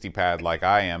 360 pad like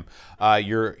I am,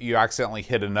 you accidentally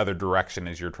hit another direction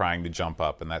as you're trying to jump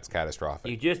up, and that's catastrophic.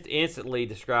 You just instantly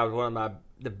described one of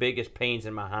the biggest pains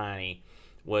in my hiney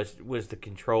was the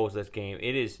controls of this game.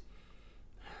 It is,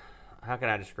 how can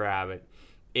I describe it?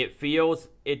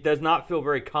 It does not feel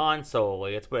very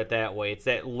console-y, let's put it that way. It's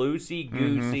that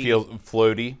loosey-goosey, Feels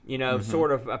floaty.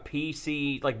 Sort of a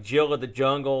PC, like Jill of the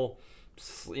Jungle,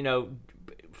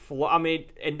 I mean,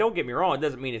 and don't get me wrong, it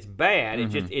doesn't mean it's bad.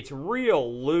 It's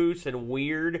real loose and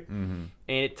weird, and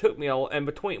it took me in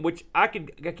between, which I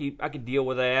could deal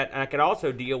with that, and I could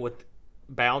also deal with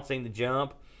bouncing the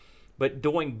jump, but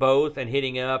doing both and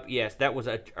hitting up, yes, that was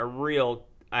a real.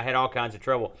 I had all kinds of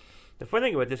trouble. The funny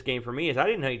thing about this game for me is I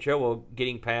didn't have any trouble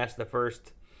getting past the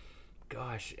first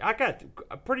gosh, I got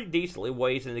pretty decently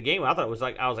ways in the game. I was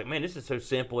like, man, this is so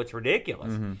simple, it's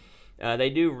ridiculous. They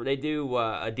do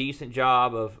a decent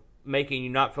job of making you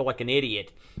not feel like an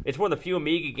idiot. It's one of the few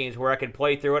Amiga games where I could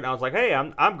play through it and I was like, hey,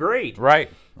 I'm great. Right.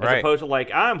 As opposed to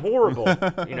like, I'm horrible.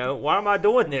 Why am I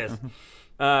doing this?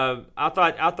 I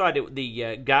thought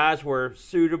the guys were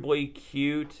suitably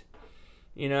cute.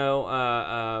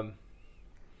 Or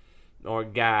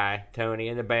Tony,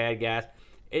 and the bad guys.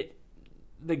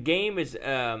 The game is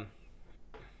trying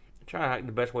to think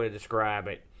the best way to describe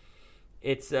it.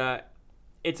 It's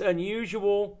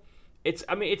unusual. It's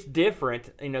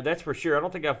different. That's for sure. I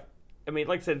don't think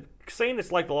like I said, saying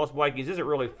it's like the Lost Vikings isn't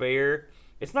really fair.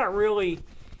 It's not really.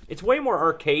 It's way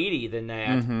more arcadey than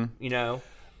that.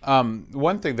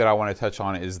 One thing that I want to touch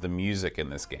on is the music in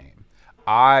this game.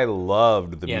 I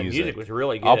loved the music. Yeah, music was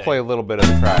really good. I'll play a little bit of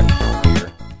the track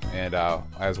here, and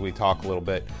as we talk a little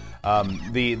bit,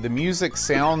 the music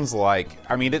sounds like.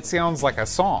 It sounds like a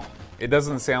song. It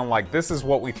doesn't sound like this is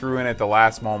what we threw in at the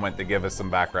last moment to give us some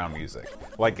background music.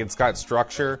 Like, it's got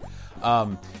structure,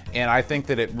 and I think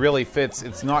that it really fits.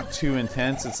 It's not too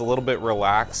intense. It's a little bit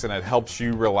relaxed, and it helps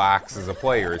you relax as a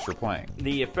player as you're playing.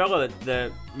 The fellow,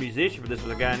 the musician for this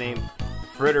was a guy named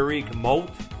Frédéric Moult.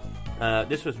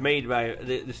 This was made by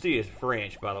the studio is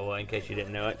French, by the way, in case you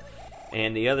didn't know it.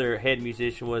 And the other head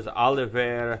musician was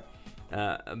Olivier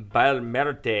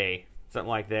Balmerte, something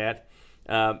like that.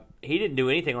 He didn't do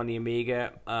anything on the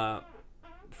Amiga.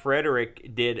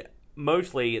 Frederick did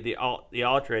mostly the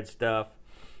Altered stuff,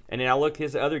 and then I looked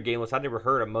his other game list. I never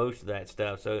heard of most of that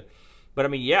stuff. So, but I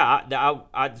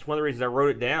it's one of the reasons I wrote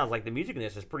it down. I was like, the music in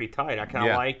this is pretty tight. I kind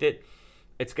of liked it.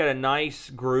 It's got a nice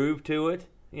groove to it,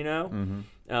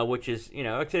 which is like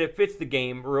I said, it fits the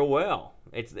game real well.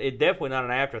 It's definitely not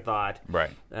an afterthought,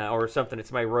 right? Or something that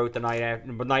somebody wrote the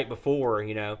night before,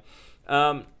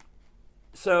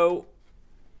 So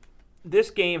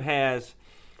this game has,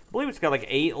 I believe it's got like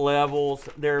 8 levels.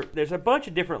 There's a bunch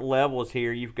of different levels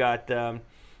here. You've got, and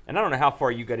I don't know how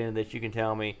far you got into this. You can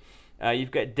tell me.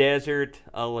 You've got desert,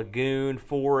 a lagoon,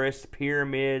 forest,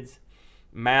 pyramids,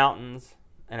 mountains,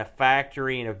 and a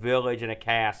factory, and a village, and a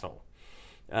castle.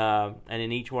 And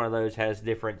then each one of those has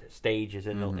different stages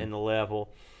in the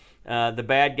level. The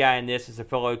bad guy in this is a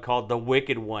fellow called the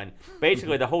Wicked One.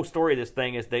 Basically, the whole story of this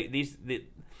thing is the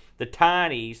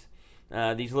Tinies,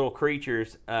 these little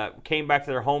creatures, came back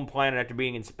to their home planet after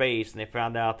being in space, and they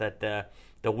found out that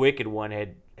the Wicked One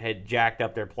had jacked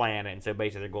up their planet, and so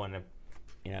basically they're going to,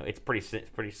 it's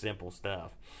pretty simple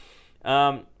stuff.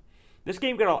 This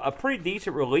game got a pretty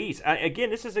decent release. Again,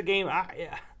 this is a game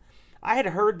I had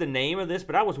heard the name of this,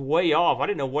 but I was way off. I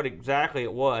didn't know what exactly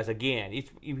it was. Again,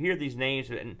 you hear these names,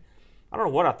 and I don't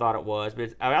know what I thought it was,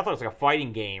 but I thought it was like a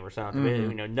fighting game or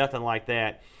something. Nothing like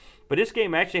that. But this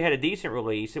game actually had a decent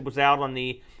release. It was out on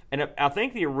and I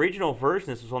think the original version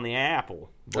of this was on the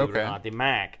Apple, believe it or not, the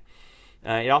Mac.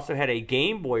 It also had a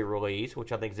Game Boy release,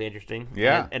 which I think is interesting.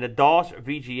 Yeah. And a DOS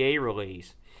VGA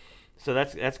release. So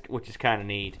that's which is kind of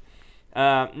neat.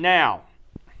 Now,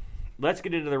 let's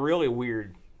get into the really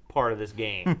weird part of this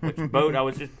game. Which Boat,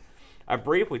 I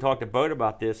briefly talked to Boat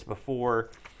about this before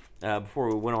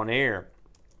we went on air,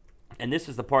 and this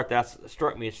is the part that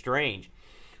struck me as strange.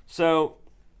 So,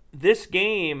 this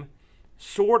game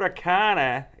sort of, kind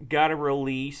of got a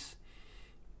release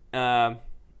on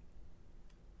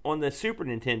the Super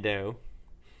Nintendo,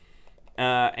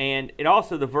 and it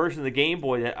also, the version of the Game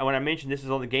Boy, that when I mentioned this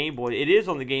is on the Game Boy, it is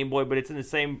on the Game Boy, but it's in the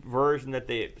same version that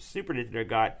the Super Nintendo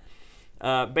got.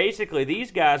 Basically,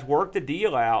 these guys worked the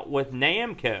deal out with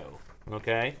Namco,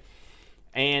 okay?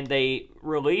 And they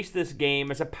released this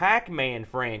game as a Pac-Man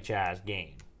franchise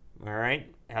game, all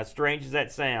right? How strange as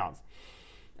that sounds.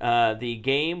 The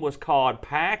game was called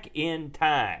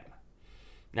Pac-In-Time.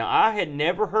 Now, I had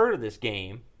never heard of this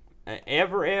game,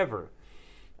 ever.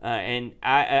 And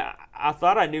I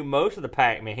thought I knew most of the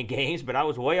Pac-Man games, but I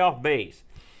was way off base.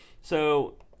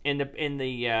 So, in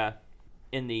the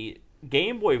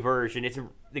Game Boy version,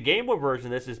 the Game Boy version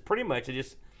of this is pretty much, it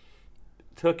just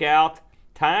took out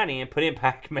Tiny and put in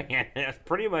Pac-Man. That's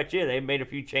pretty much it. They made a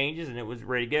few changes and it was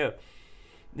ready to go.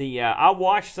 I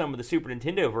watched some of the Super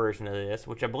Nintendo version of this,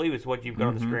 which I believe is what you've got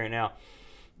on the screen now.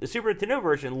 The Super Nintendo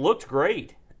version looks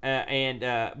great,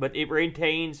 but it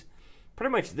retains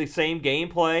pretty much the same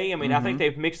gameplay. I think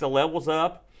they've mixed the levels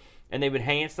up and they've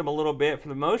enhanced them a little bit. For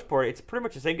the most part, it's pretty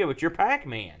much the same game, but you're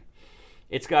Pac-Man.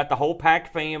 It's got the whole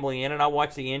Pac family in it. I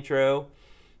watched the intro.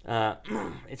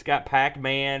 It's got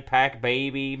Pac-Man,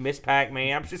 Pac-Baby, Miss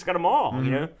Pac-Man. I've just got them all, in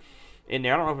there.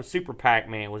 I don't know if a Super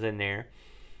Pac-Man was in there.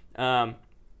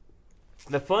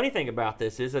 The funny thing about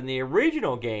this is, in the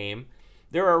original game,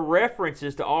 there are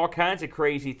references to all kinds of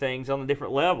crazy things on the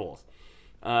different levels.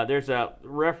 There's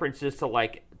references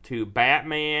to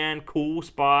Batman, Cool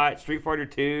Spot, Street Fighter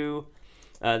 2,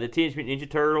 the Teenage Mutant Ninja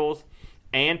Turtles,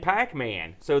 and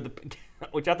Pac-Man. So,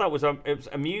 which I thought it was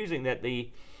amusing that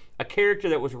a character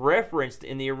that was referenced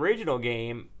in the original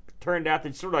game turned out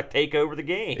to sort of take over the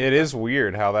game. It is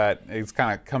weird how it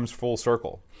kind of comes full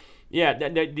circle. Yeah.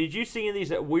 Did you see any of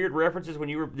these weird references when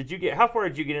you were? How far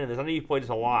did you get into this? I know you played this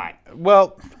a lot.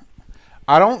 Well,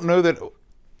 I don't know that.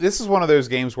 This is one of those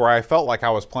games where I felt like I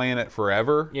was playing it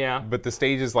forever. Yeah. But the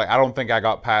stages, I don't think I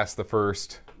got past the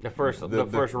first first round.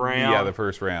 Yeah, the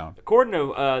first round. According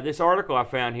to this article I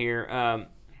found here,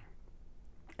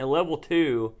 at level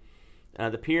 2,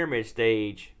 the pyramid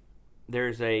stage,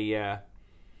 there's a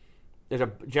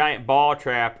giant ball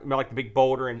trap, like the big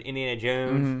boulder in Indiana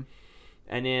Jones,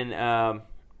 and then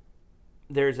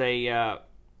there's a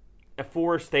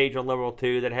forest stage on level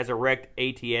 2 that has a wrecked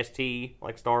AT-ST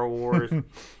like Star Wars.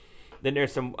 Then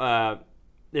there's some and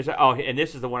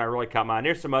this is the one I really caught my eye.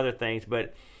 There's some other things,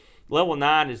 but level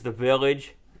 9 is the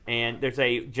village, and there's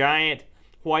a giant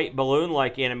white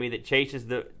balloon-like enemy that chases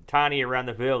the Tiny around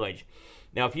the village.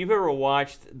 Now, if you've ever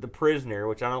watched The Prisoner,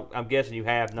 which I'm guessing you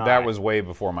have not. That was way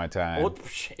before my time. Well,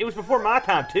 it was before my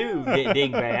time too,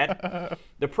 dingbat.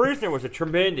 The Prisoner was a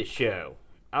tremendous show.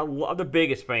 I'm the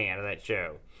biggest fan of that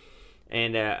show,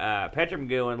 and Patrick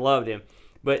McGowan loved him.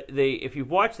 But if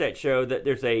you've watched that show, that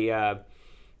there's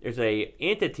a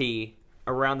entity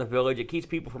around the village that keeps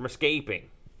people from escaping,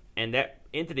 and that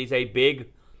entity's a big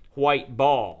white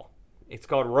ball. It's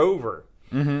called Rover.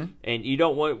 Mm-hmm. And you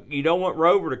don't want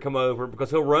Rover to come over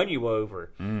because he'll run you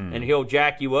over and he'll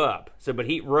jack you up. So, but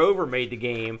Rover made the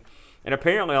game, and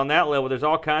apparently on that level, there's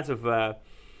all kinds of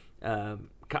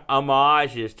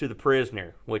homages to The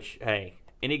Prisoner. Which, hey,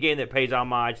 any game that pays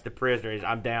homage to The Prisoner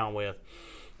I'm down with.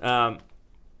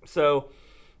 So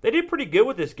they did pretty good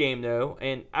with this game, though,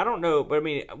 and I don't know, but I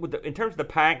mean, in terms of the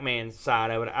Pac-Man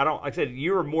side of it, like I said,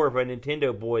 you were more of a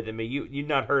Nintendo boy than me. You've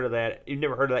not heard of that. You've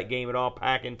never heard of that game at all,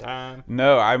 Pac-in-Time?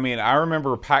 No, I mean, I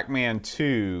remember Pac-Man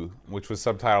 2, which was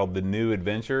subtitled The New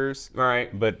Adventures. Right.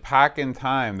 But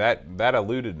Pac-in-Time, that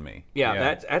eluded me.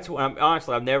 Yeah. That's what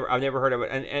honestly, I've never heard of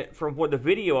it. And from what the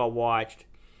video I watched,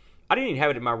 I didn't even have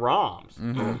it in my ROMs.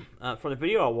 Mm-hmm. From the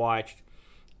video I watched,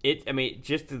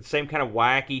 just the same kind of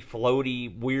wacky,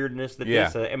 floaty weirdness that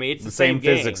this. It's the same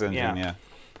game. Physics engine. Yeah.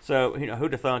 So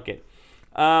who'd have thunk it?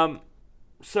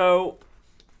 So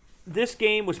this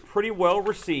game was pretty well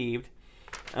received.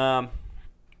 In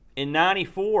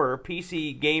 '94,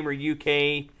 PC Gamer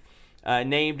UK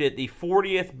named it the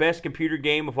 40th best computer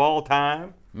game of all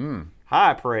time.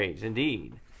 High praise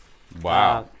indeed.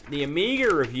 Wow. The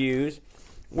Amiga reviews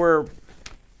were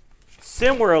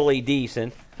similarly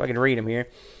decent. If I can read them here.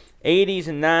 80s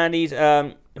and 90s.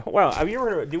 Have you ever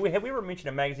heard of, have we ever mentioned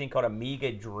a magazine called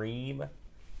Amiga Dream?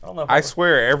 I don't know. I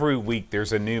swear every week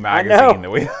there's a new magazine that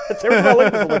we. Every time I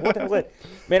look, like, what the hell is that?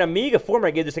 Man, Amiga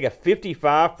Format gave this like a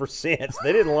 55%. So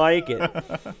they didn't like it.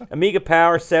 Amiga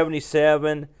Power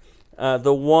 77.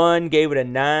 The One gave it a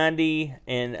 90,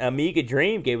 and Amiga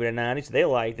Dream gave it a 90, so they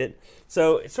liked it.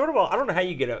 So it's sort of I don't know how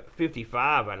you get a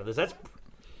 55 out of this.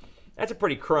 That's a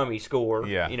pretty crummy score.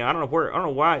 Yeah. I don't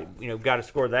know why got to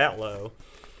score that low.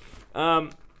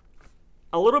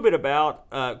 A little bit about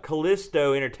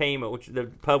Callisto Entertainment, which is the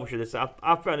publisher of this. I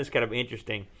found this kind of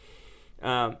interesting.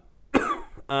 So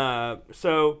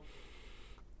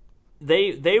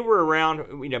they were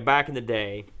around back in the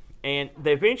day, and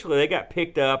they got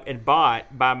picked up and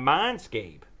bought by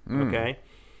Mindscape. Okay.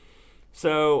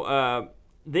 So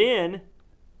then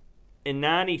in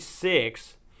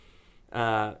 '96.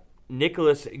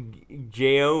 Nicholas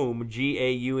Guillaume,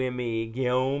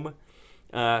 Guillaume,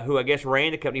 who I guess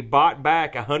ran the company, bought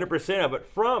back 100% of it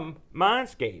from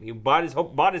Mindscape. He bought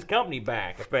his company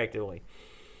back effectively,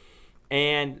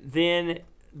 and then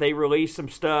they released some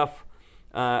stuff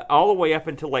all the way up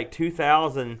until like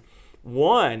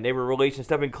 2001. They were releasing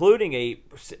stuff, including a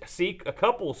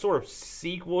couple sort of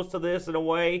sequels to this in a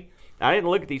way. I didn't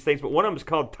look at these things, but one of them is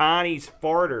called Tiny's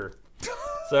Farter.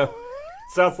 So.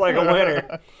 Sounds like a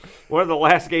winner. One of the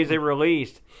last games they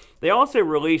released. They also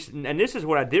released, and this is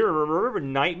what I did remember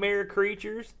Nightmare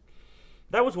Creatures?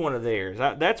 That was one of theirs.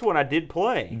 That's one I did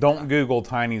play. Don't Google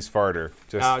Tiny's Farter.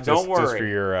 Don't worry. Just for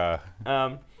your...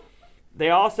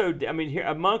 They also, here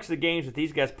amongst the games that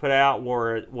these guys put out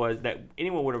was that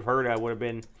anyone would have heard of would have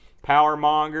been Power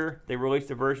Monger. They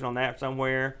released a version on that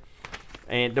somewhere.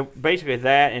 And basically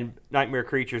that and Nightmare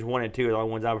Creatures 1 and 2 are the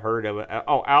only ones I've heard of.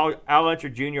 Al Unser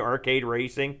Jr. Arcade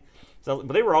Racing. So,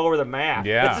 but they were all over the map.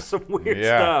 Yeah. That's just some weird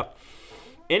stuff.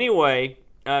 Anyway,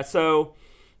 so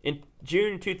in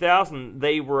June 2000,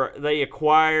 they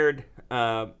acquired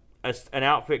an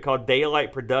outfit called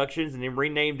Daylight Productions and then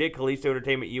renamed it Callisto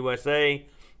Entertainment USA.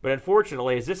 But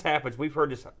unfortunately, as this happens, we've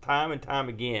heard this time and time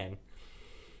again.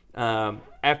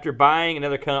 After buying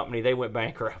another company, they went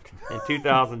bankrupt in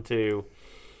 2002,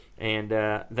 and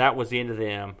that was the end of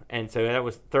them. And so that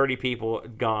was 30 people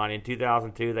gone. In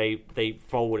 2002, they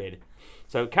folded.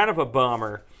 So kind of a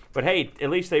bummer. But hey, at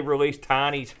least they released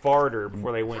Tiny's Farter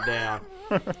before they went down.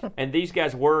 And these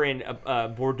guys were in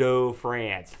Bordeaux,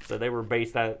 France. So they were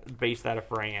based out of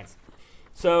France.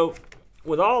 So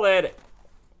with all that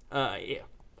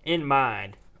in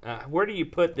mind, where do you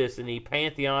put this in the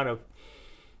pantheon of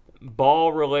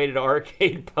ball-related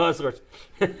arcade puzzlers?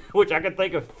 Which I can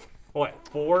think of,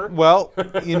 4? Well,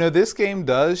 this game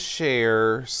does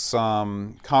share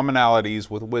some commonalities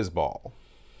with WizBall.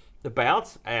 The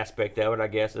bounce aspect of it, I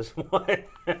guess, is what.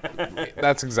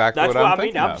 That's exactly what I'm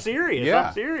thinking I'm of. serious. Yeah,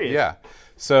 I'm serious. Yeah.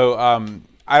 So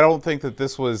I don't think that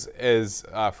this was as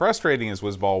frustrating as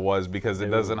WizBall was because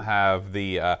it doesn't have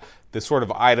the sort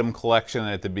of item collection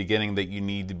at the beginning that you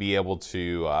need to be able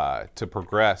to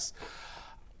progress.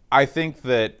 I think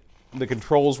that the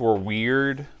controls were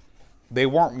weird. They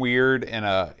weren't weird in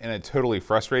a totally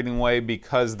frustrating way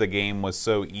because the game was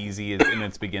so easy in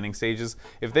its beginning stages.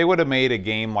 If they would have made a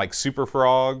game like Super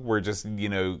Frog, where just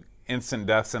instant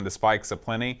deaths into spikes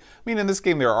aplenty. I mean, in this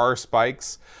game there are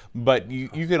spikes, but you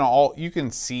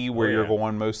can see where you're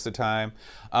going most of the time.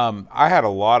 I had a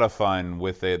lot of fun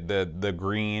with the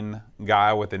green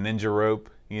guy with the ninja rope.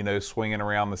 Swinging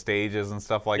around the stages and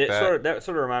stuff like that. That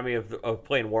sort of reminded me of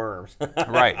playing Worms.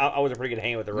 Right. I was a pretty good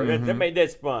hand with the rope. That made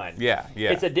this fun. Yeah.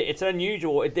 It's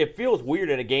unusual. It feels weird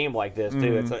in a game like this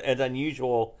too. It's an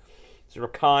unusual sort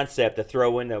of concept to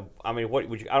throw into. I mean, what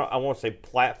would you? I won't say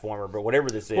platformer, but whatever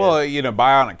this is. Well,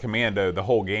 Bionic Commando. The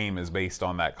whole game is based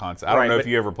on that concept. I don't know if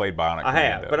you ever played Bionic Commando. I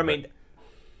have, but I mean.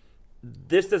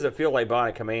 This doesn't feel like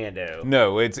Bionic Commando.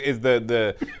 No,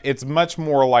 it's much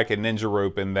more like a ninja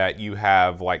rope in that you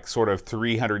have like sort of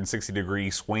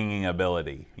 360-degree swinging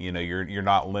ability. You're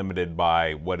not limited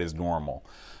by what is normal.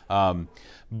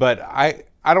 But I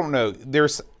don't know.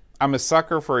 I'm a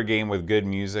sucker for a game with good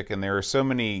music, and there are so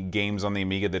many games on the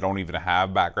Amiga that don't even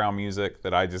have background music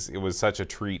that it was such a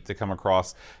treat to come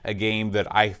across a game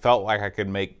that I felt like I could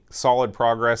make solid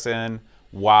progress in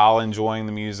while enjoying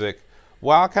the music.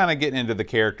 While kind of getting into the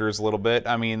characters a little bit.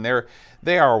 I mean,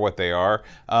 they are what they are.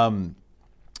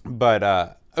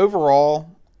 But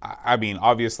overall, I mean,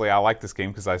 obviously I like this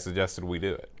game because I suggested we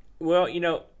do it. Well,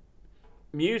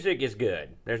 music is good.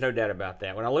 There's no doubt about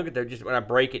that. When I look at when I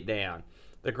break it down,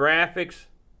 the graphics,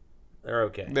 they're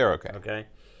okay. They're okay. Okay.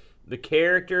 The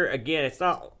character, again, it's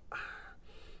not.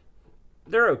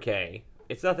 They're okay.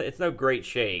 It's nothing. It's no great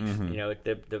shakes.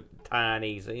 The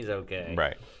Tiny, he's okay.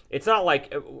 Right. It's not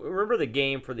like remember the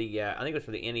game for the I think it was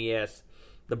for the NES,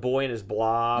 The Boy and His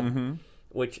Blob,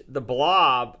 which the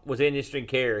Blob was an interesting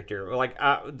character. Like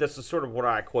this is sort of what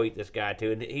I equate this guy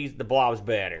to, and the Blob's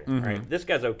better. Right? This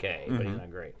guy's okay, but he's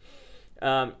not great.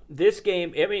 This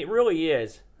game, I mean, it really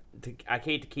is. I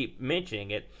hate to keep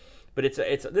mentioning it, but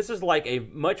this is like a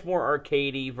much more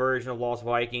arcadey version of Lost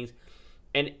Vikings,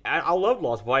 and I loved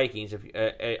Lost Vikings.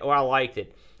 I liked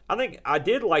it. I think I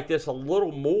did like this a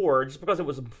little more just because it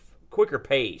was quicker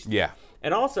paced. Yeah.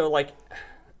 And also, like,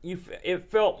 it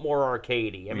felt more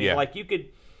arcadey. I mean, like you could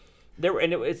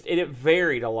it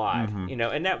varied a lot,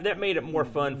 and that made it more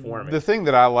fun for me. The thing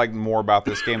that I liked more about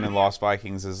this game than Lost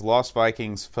Vikings is Lost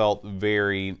Vikings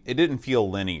it didn't feel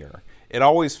linear. It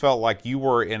always felt like you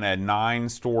were in a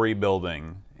 9-story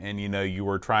building and you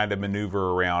were trying to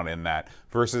maneuver around in that.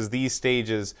 Versus these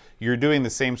stages, you're doing the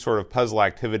same sort of puzzle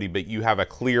activity, but you have a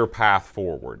clear path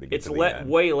forward to get to the end.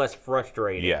 Way less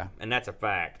frustrating. Yeah. And that's a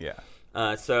fact.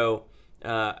 Yeah. So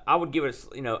I would give it,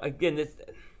 again, this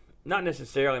not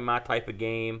necessarily my type of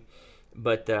game,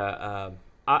 but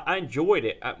I enjoyed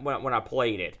it when I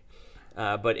played it.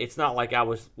 But it's not like I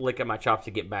was licking my chops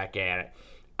to get back at it.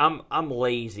 I'm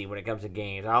lazy when it comes to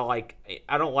games.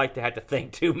 I don't like to have to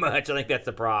think too much. I think that's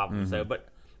the problem. So, but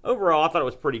overall, I thought it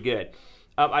was pretty good.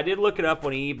 I did look it up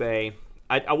on eBay.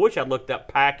 I wish I'd looked up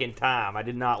Pack in Time. I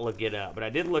did not look it up, but I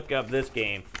did look up this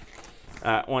game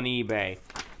on eBay.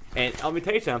 And let me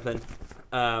tell you something.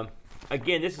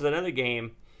 Again, this is another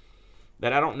game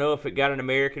that I don't know if it got an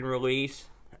American release,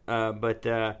 but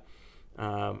an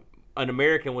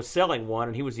American was selling one,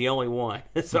 and he was the only one.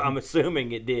 So I'm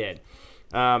assuming it did.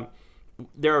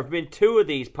 There have been 2 of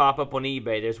these pop up on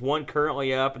eBay. There's one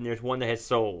currently up, and there's one that has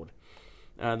sold.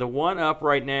 The one up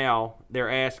right now,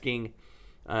 they're asking,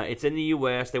 it's in the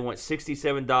U.S., they want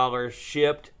 $67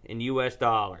 shipped in U.S.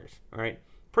 dollars, right?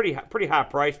 pretty high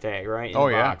price tag, right? In Oh,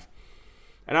 the yeah. box.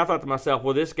 And I thought to myself,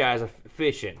 well, this guy's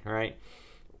efficient, right?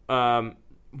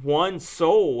 One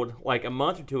sold like a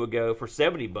month or two ago for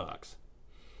 $70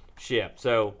 shipped.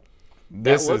 So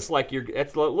that looks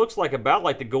like about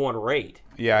like the going rate.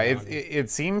 Yeah, it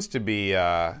seems to be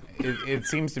it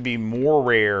seems to be more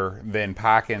rare than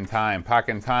Pack in Time. Pack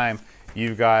in Time,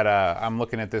 you've got I'm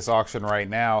looking at this auction right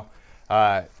now.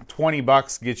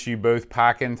 $20 gets you both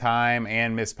Pack in Time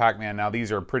and Miss Pac-Man. Now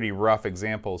these are pretty rough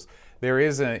examples. There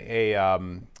is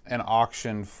an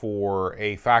auction for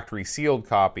a factory sealed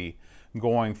copy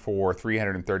going for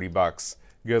 $330.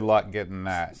 Good luck getting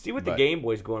that. See what the Game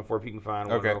Boy's going for if you can find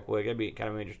one real quick. That'd be kind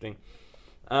of interesting.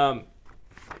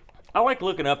 I like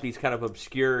looking up these kind of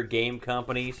obscure game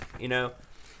companies, you know.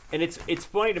 And it's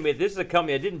funny to me. This is a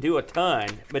company that didn't do a ton,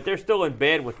 but they're still in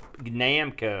bed with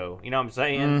Namco. You know what I'm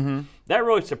saying? Mm-hmm. That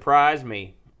really surprised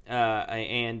me. You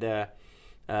know,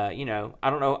 I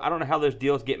don't know how those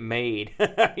deals get made.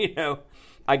 You know,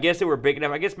 I guess they were big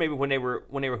enough. I guess maybe when they were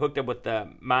hooked up with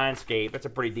Mindscape, that's a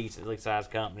pretty decently sized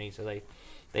company, so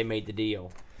they made the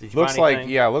deal. Did you Looks find like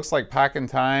anything? looks like Pack in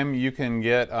Time. You can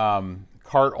get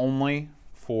cart only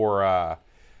for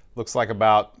looks like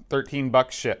about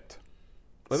 $13 shipped.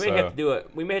 We may have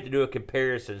to do a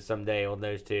comparison someday on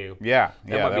those two. Yeah,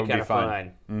 That might would be kind of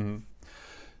fun. fun.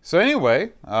 So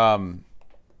anyway,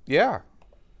 yeah,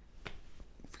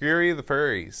 Fury of the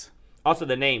Furries. Also,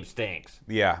 the name stinks.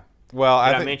 Yeah. Well,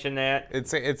 Did I think mention that?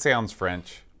 it sounds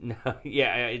French. No,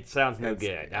 yeah, it sounds no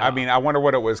good. I mean, I wonder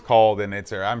what it was called, and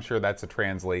I'm sure that's a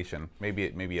translation. Maybe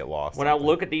it lost. When I something.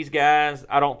 look at these guys,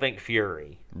 I don't think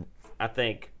Fury. I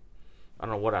don't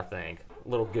know what I think.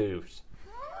 Little goofs.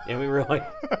 And we really,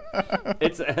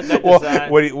 it's that Well,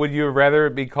 design. would you rather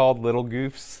it be called Little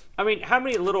Goofs? I mean, how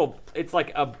many little? It's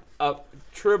like a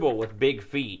tribble with big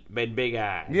feet and big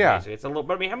eyes. Yeah. basically. It's a little.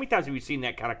 But I mean, how many times have you seen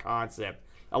that kind of concept?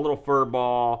 A little fur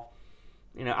ball.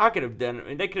 You know, I could have done. I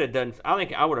mean, they could have done. I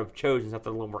think I would have chosen something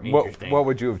a little more interesting. What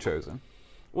would you have chosen?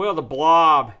 Well, the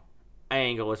blob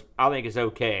angle I think is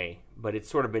okay, but it's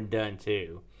sort of been done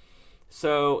too.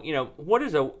 So, you know, what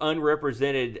is an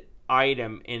unrepresented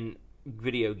item in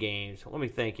video games? Let me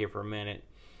think here for a minute.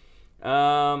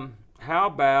 How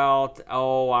about,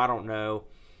 I don't know,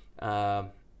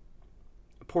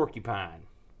 porcupine.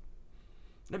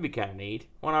 That'd be kind of neat.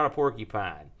 Why not a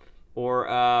porcupine?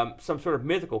 Or some sort of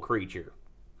mythical creature.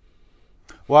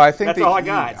 Well, I think That's all I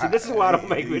got. See, this is why I don't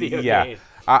make video games.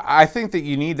 I think that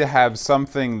you need to have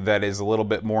something that is a little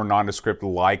bit more nondescript,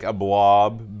 like a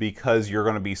blob, because you're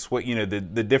going to be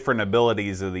the different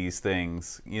abilities of these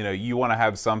things. You know, you want to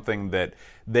have something that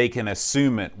they can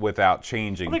assume it without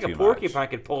changing I think too a porcupine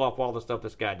could pull off all the stuff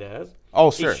this guy does.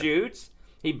 Oh, sure. He shoots.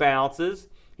 He bounces.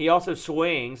 He also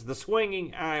swings. The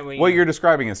swinging, I mean... What you're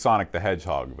describing is Sonic the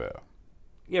Hedgehog, though.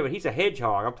 Yeah, but he's a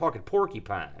hedgehog. I'm talking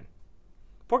porcupine.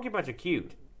 Porcupines are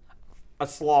cute. A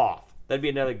sloth. That'd be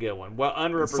another good one. Well,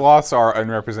 unrepresented. Sloths are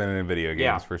unrepresented in video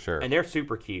games, for sure. And they're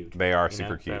super cute. They are you super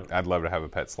know, cute. so- I'd love to have a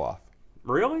pet sloth.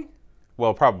 Really?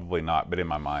 Well, probably not, but in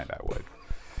my mind I would.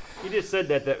 You just said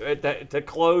that to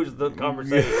close the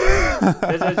conversation.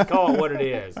 Let's call it what it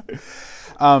is.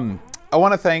 I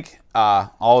want to thank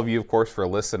all of you, of course, for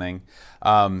listening.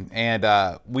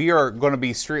 And we are going to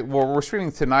be we're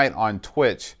streaming tonight on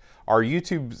Twitch. Our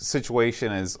YouTube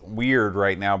situation is weird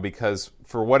right now because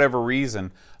for whatever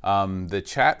reason, the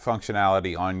chat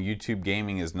functionality on YouTube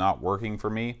Gaming is not working for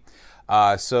me.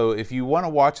 So if you want to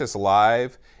watch us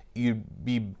live, you'd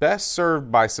be best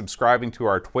served by subscribing to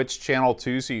our Twitch channel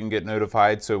too, so you can get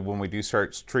notified. So when we do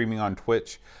start streaming on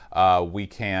Twitch, we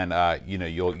can,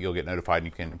 you'll get notified and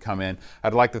you can come in.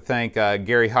 I'd like to thank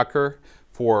Gary Hucker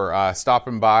for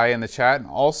stopping by in the chat, and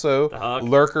also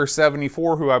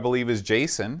Lurker74, who I believe is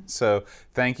Jason. So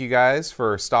thank you guys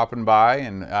for stopping by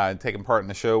and taking part in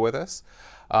the show with us.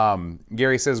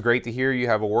 Gary says, great to hear you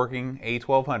have a working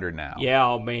A1200 now. Yeah,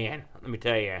 oh man, let me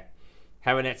tell you.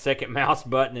 Having that second mouse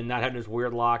button and not having this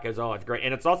weird lock is it's great.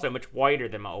 And it's also much whiter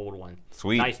than my old one.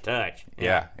 Sweet. Nice touch.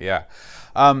 Yeah.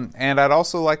 And I'd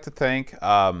also like to thank,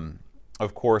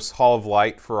 of course, Hall of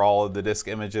Light for all of the disc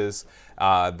images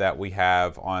that we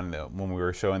have on when we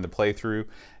were showing the playthrough.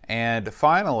 And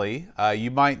finally, you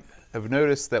might have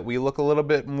noticed that we look a little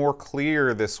bit more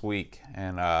clear this week.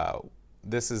 And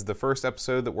this is the first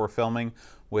episode that we're filming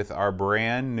with our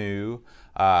brand new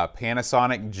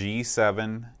Panasonic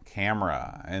G7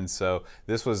 camera. And so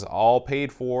this was all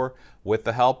paid for with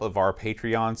the help of our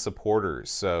Patreon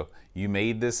supporters. So you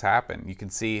made this happen. You can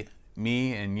see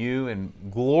me and you in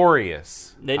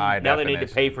glorious high Now they need to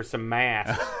definition. pay for some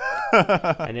masks.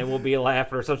 and then we'll be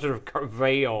laughing, or some sort of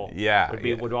veil. Yeah,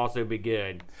 would also be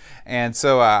good. And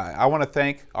so I want to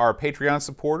thank our Patreon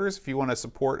supporters. If you want to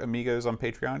support Amigos on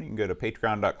Patreon, you can go to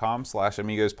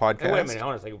patreon.com/AmigosPodcast. Hey, wait a minute,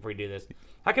 hold on a second before we do this.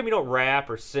 How come you don't rap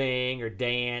or sing or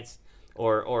dance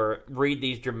or read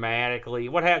these dramatically?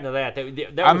 What happened to that? That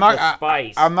was the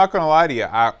spice. I'm not going to lie to you.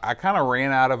 I kind of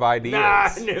ran out of ideas. Nah,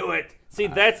 I knew it. See,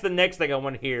 that's the next thing I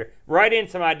want to hear. Write in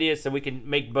some ideas so we can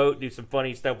make Boat do some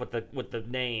funny stuff with the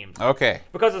names. Okay.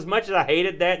 Because as much as I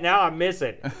hated that, now I miss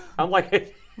it. I'm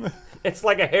like, it's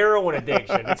like a heroin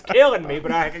addiction. It's killing me,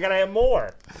 but I gotta have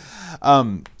more.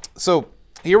 So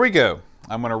here we go.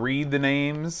 I'm going to read the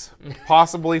names,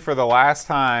 possibly for the last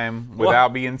time,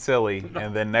 without being silly,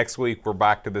 and then next week we're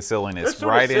back to the silliness. It's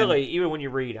sort of silly, even when you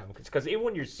read them, because even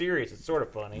when you're serious, it's sort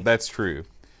of funny. That's true.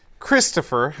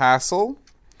 Christopher Hassel,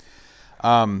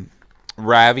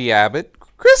 Ravi Abbott,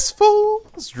 Chris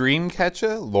Foles,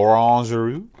 Dreamcatcher, Laurent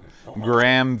Giroux,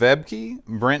 Graham Vebke,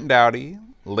 Brent Dowdy,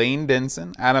 Lane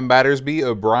Denson, Adam Battersby,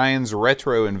 O'Brien's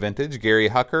Retro and Vintage, Gary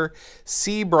Hucker,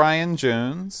 C. Brian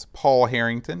Jones, Paul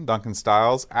Harrington, Duncan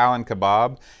Stiles, Alan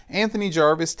Kebab, Anthony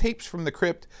Jarvis, Tapes from the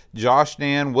Crypt, Josh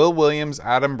Dan, Will Williams,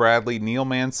 Adam Bradley, Neil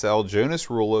Mansell, Jonas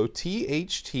Rulo,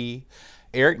 THT,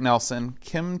 Eric Nelson,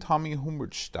 Kim Tommy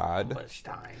Humbertstad,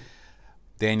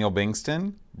 Daniel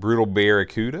Bingston, Brutal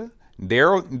Barracuda,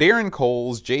 Darren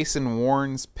Coles, Jason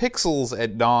Warnes, Pixels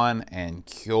at Dawn, and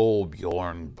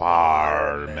Kjolbjorn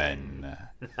Barman.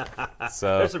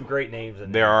 So there's some great names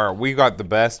in there. There are. We got the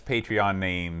best Patreon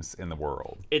names in the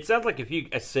world. It sounds like if you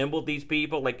assembled these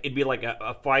people, like it'd be like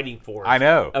a fighting force. I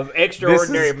know. Of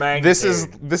extraordinary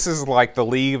magnitude. This is like the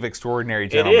League of Extraordinary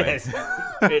Gentlemen. It is.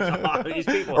 It's a lot of these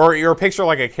people. Or picture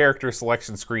like a character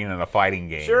selection screen in a fighting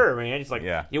game. Sure, man. It's like,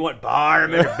 you want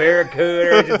Barman or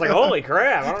Barracuda? It's just like, holy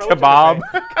crap. I don't know. Kebab.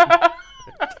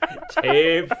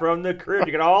 Tapes from the Crypt.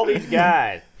 You got all these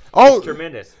guys. Oh, it's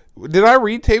tremendous. Did I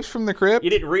read Tapes from the Crypt? You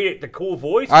didn't read it the cool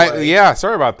voice. Yeah,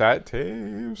 sorry about that.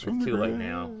 Tapes from the Crypt. It's too late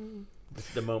now.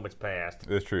 The moment's passed.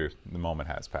 It's true. The moment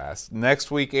has passed.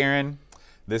 Next week, Aaron,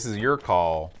 this is your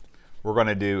call. We're going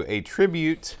to do a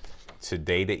tribute to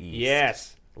Data East.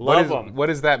 Yes. Love them. What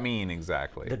does that mean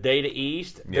exactly? The Data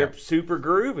East, they're super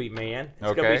groovy, man.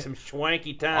 It's going to be some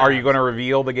swanky time. Are you going to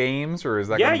reveal the games, or is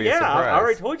that going to be a surprise? I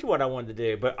already told you what I wanted to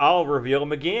do, but I'll reveal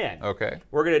them again. Okay.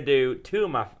 We're going to do two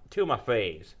of my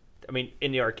faves. I mean,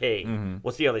 in the arcade. Mm-hmm.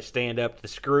 We'll see how they stand up to the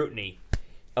scrutiny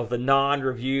of the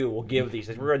non-review we'll give these.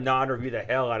 We're going to non-review the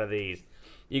hell out of these.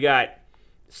 You got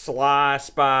Sly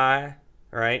Spy,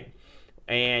 right?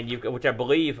 And which I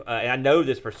believe, and I know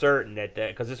this for certain, that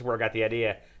because this is where I got the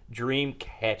idea.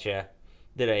 Dreamcatcher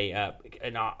did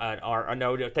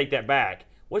no, take that back.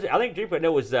 Was it? I think Dreamcatcher. No,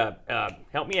 it was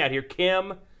help me out here.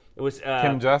 Kim. It was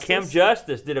Kim Justice. Kim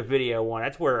Justice did a video one.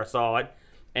 That's where I saw it,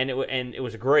 and it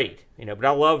was great. But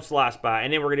I love Sly Spy.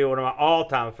 And then we're gonna do one of my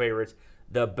all-time favorites,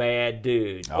 The Bad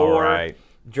Dudes,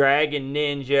 Dragon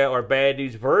Ninja, or Bad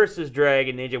Dudes versus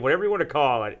Dragon Ninja, whatever you want to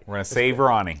call it. We're gonna save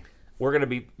Ronnie. We're going to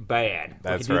be bad.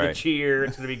 That's we can do right. the cheer.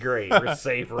 It's going to be great. We're going to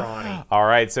save Ronnie. All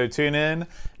right, so tune in.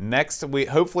 Next week,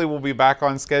 hopefully we'll be back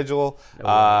on schedule.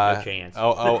 No chance.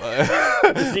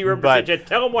 0% chance.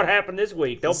 Tell them what happened this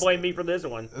week. Don't blame me for this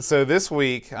one. So this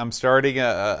week, I'm starting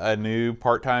a new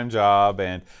part-time job,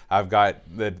 and I've got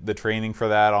the training for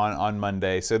that on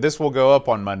Monday. So this will go up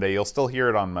on Monday. You'll still hear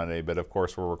it on Monday, but of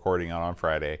course we're recording it on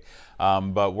Friday.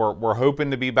 But we're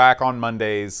hoping to be back on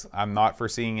Mondays. I'm not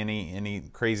foreseeing any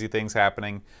crazy things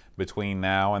happening between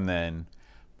now and then,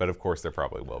 but of course there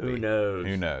probably will be. Who knows?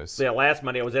 Who knows? See, last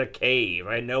Monday I was in a cave.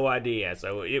 I had no idea.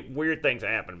 So weird things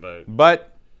happen,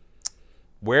 but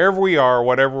wherever we are,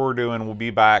 whatever we're doing, we'll be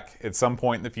back at some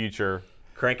point in the future.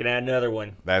 Cranking out another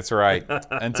one. That's right.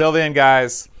 Until then,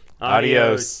 guys,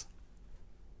 adios.